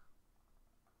zinc.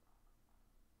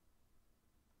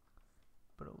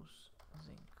 Prose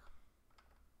zinc.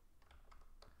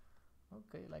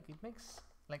 Okay, like it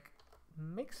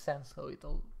makes sense how it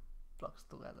all plugs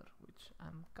together, which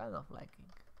I'm kind of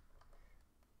liking.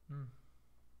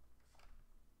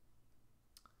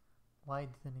 Why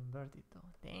didn't invert it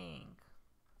though? Dang.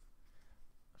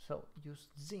 So use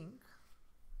zinc.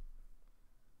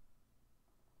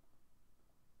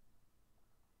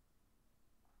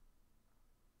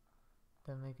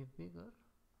 Then make it bigger.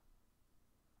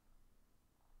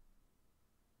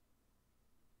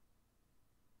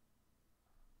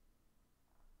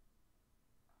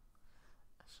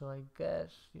 So I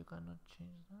guess you cannot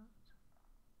change that.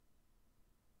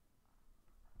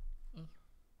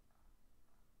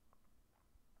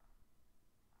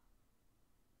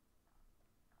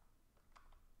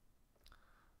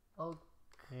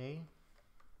 Okay.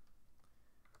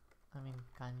 I mean,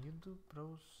 can you do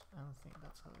prose? I don't think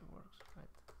that's how it works, right?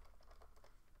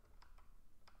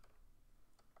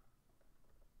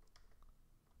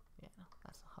 Yeah, no,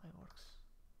 that's not how it works.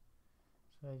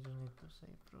 So I just need to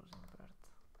say prose invert.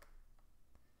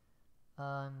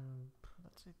 And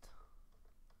that's it.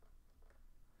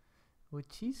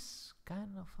 Which is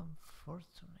kind of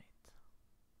unfortunate,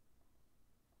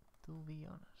 to be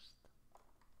honest.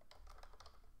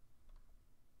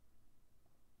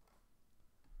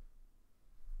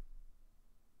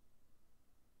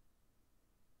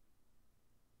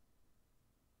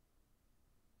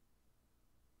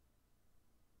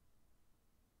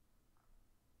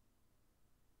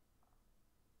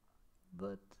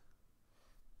 But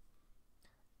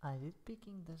I did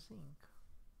picking the zinc.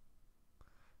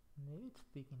 Maybe it's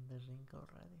picking the zinc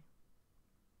already.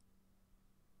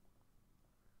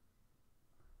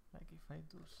 Like if I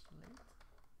do slate.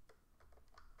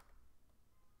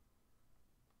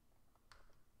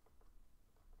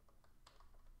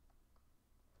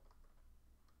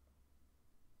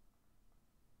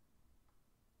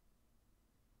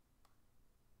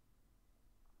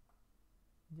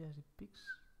 Yes, it picks.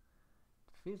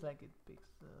 It feels like it picks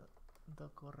the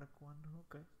correct one.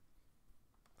 Okay.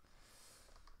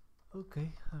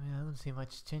 Okay, I mean, I don't see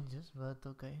much changes, but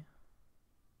okay.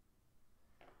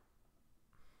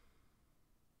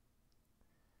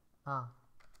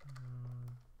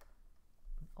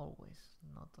 Always,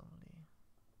 not only.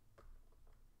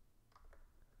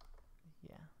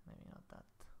 Yeah, maybe not that.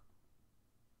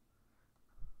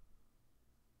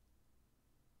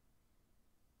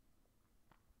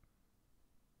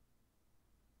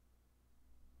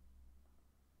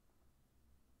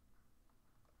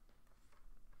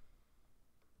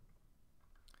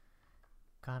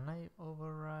 Can I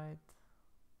override?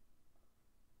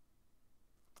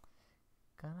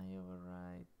 Can I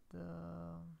override the?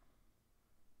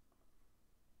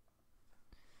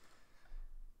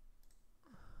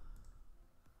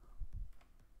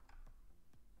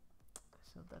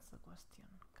 So that's the question.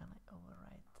 Can I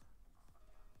override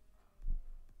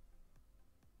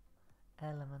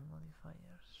element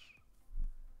modifiers?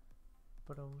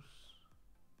 Pros.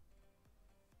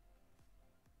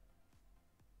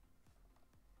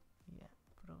 Yeah,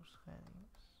 pros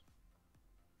headings.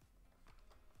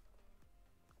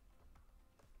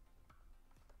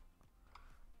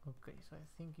 Okay, so I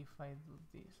think if I do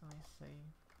this and I say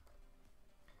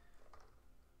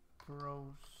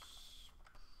pros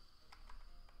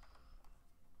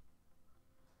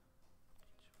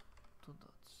two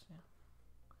dots, yeah.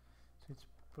 So it's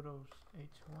pros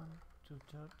h1 two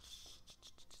dots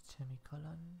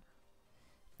semicolon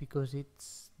because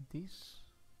it's this.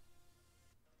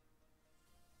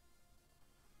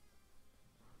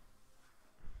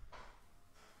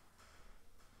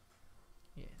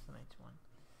 Yes, an h1.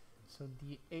 So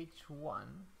the h1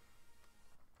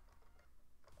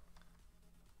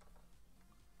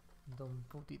 don't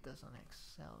put it as an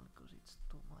Excel because it's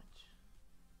too much.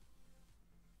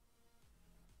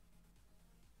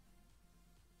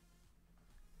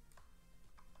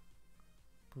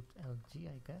 Put LG,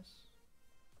 I guess.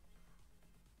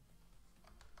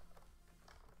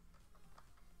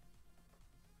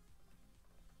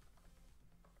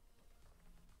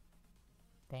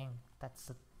 Dang, that's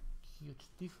a huge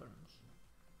difference.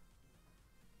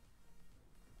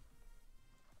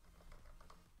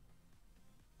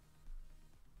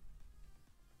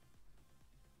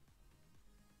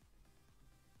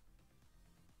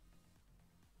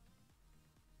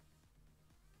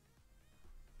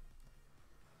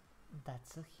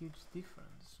 That's a huge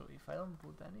difference. So if I don't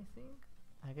put anything,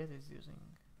 I guess it's using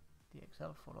the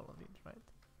Excel for all of it,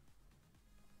 right?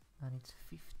 And it's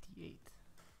 58.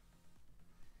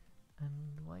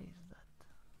 And why is that?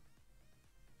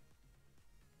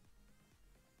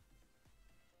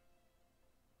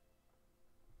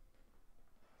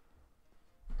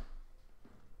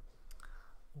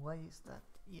 Why is that?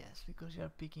 Yes, because you are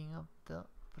picking up the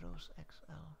Pros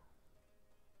XL.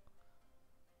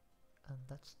 And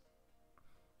that's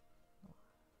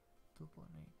 2.8.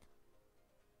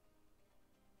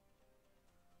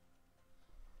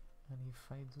 And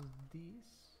if I do this,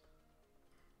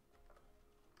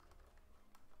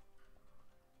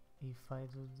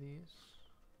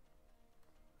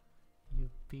 you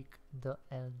pick the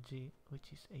LG,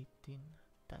 which is 18.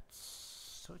 That's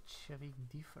such a big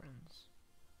difference.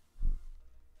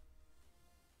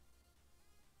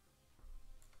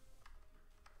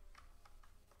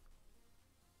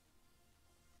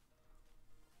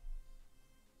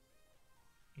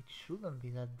 It shouldn't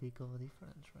be that big of a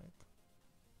difference, right?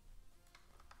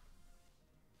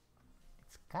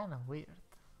 It's kind of weird.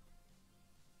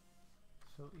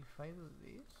 So if I do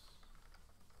this,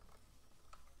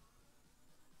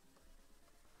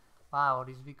 wow,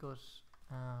 it's because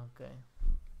okay.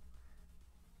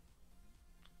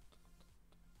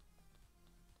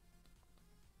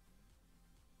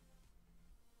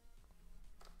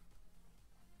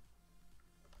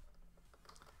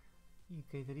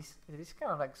 Okay, there is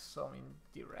kind of like some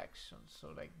indirection. So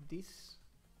like this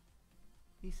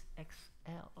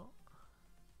XL.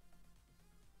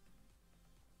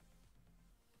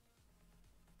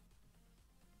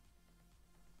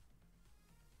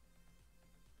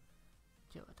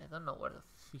 Yeah, but I don't know where the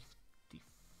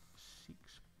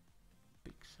 56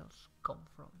 pixels come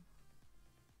from.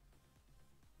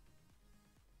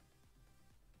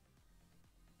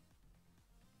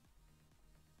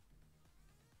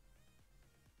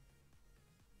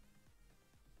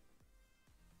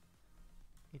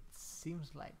 It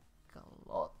seems like a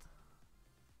lot.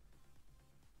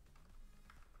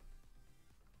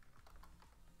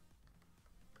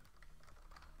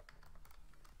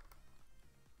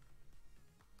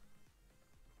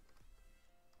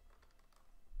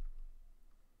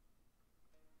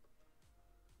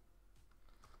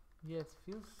 Yeah, it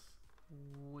feels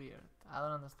weird. I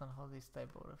don't understand how this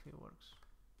typography works,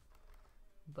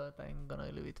 but I'm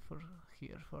gonna leave it for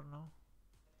here for now.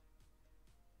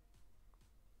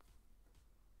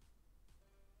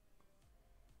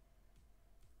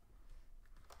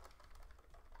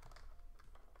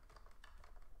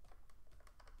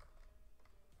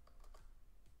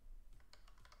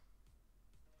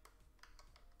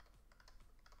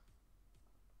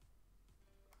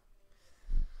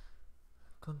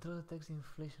 Control the text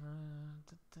inflation.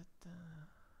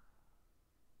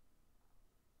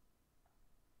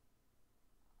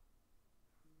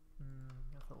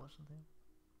 something.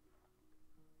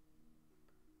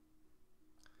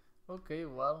 Okay,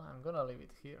 well, I'm gonna leave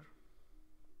it here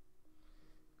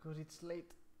because it's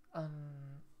late and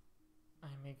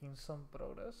I'm making some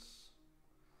progress.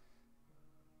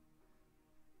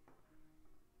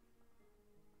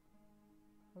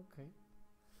 Okay,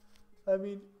 I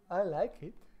mean, I like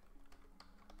it.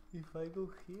 If I go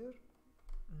here,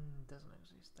 doesn't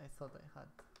exist. I thought I had,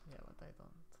 yeah, but I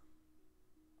don't.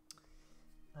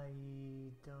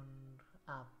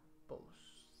 Pose,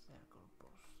 circle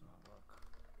pose, not work.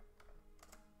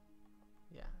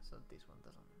 Yeah, so this one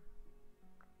doesn't.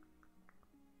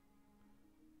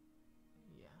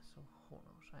 Yeah, so who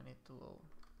knows? I need to go.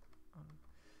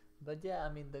 But yeah,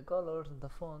 I mean the colors, the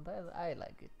font, I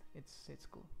like it. It's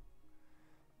cool.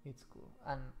 It's cool,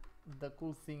 and the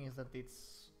cool thing is that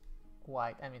it's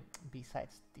quite. I mean,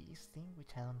 besides this thing,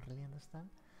 which I don't really understand,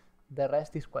 the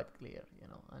rest is quite clear, you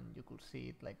know, and you could see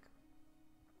it like.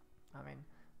 I mean,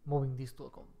 moving this to a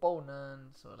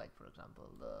component. So, like for example,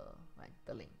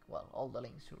 the link. Well, all the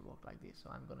links should work like this. So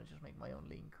I'm gonna just make my own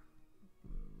link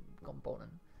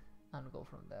component and go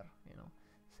from there. You know,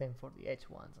 same for the edge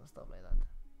ones and stuff like that.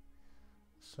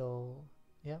 So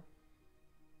yeah.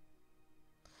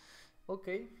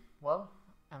 Okay, well,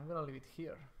 I'm gonna leave it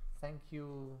here. Thank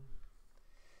you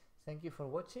for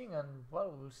watching, and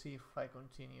well, we'll see if I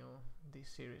continue this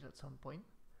series at some point.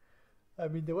 I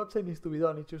mean, the website needs to be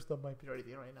done. It's just not my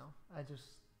priority right now. I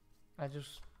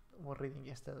just was reading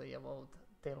yesterday about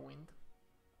Tailwind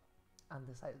and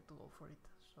decided to go for it.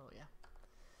 So yeah,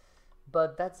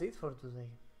 but that's it for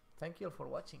today. Thank you all for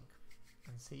watching,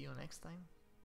 and see you next time.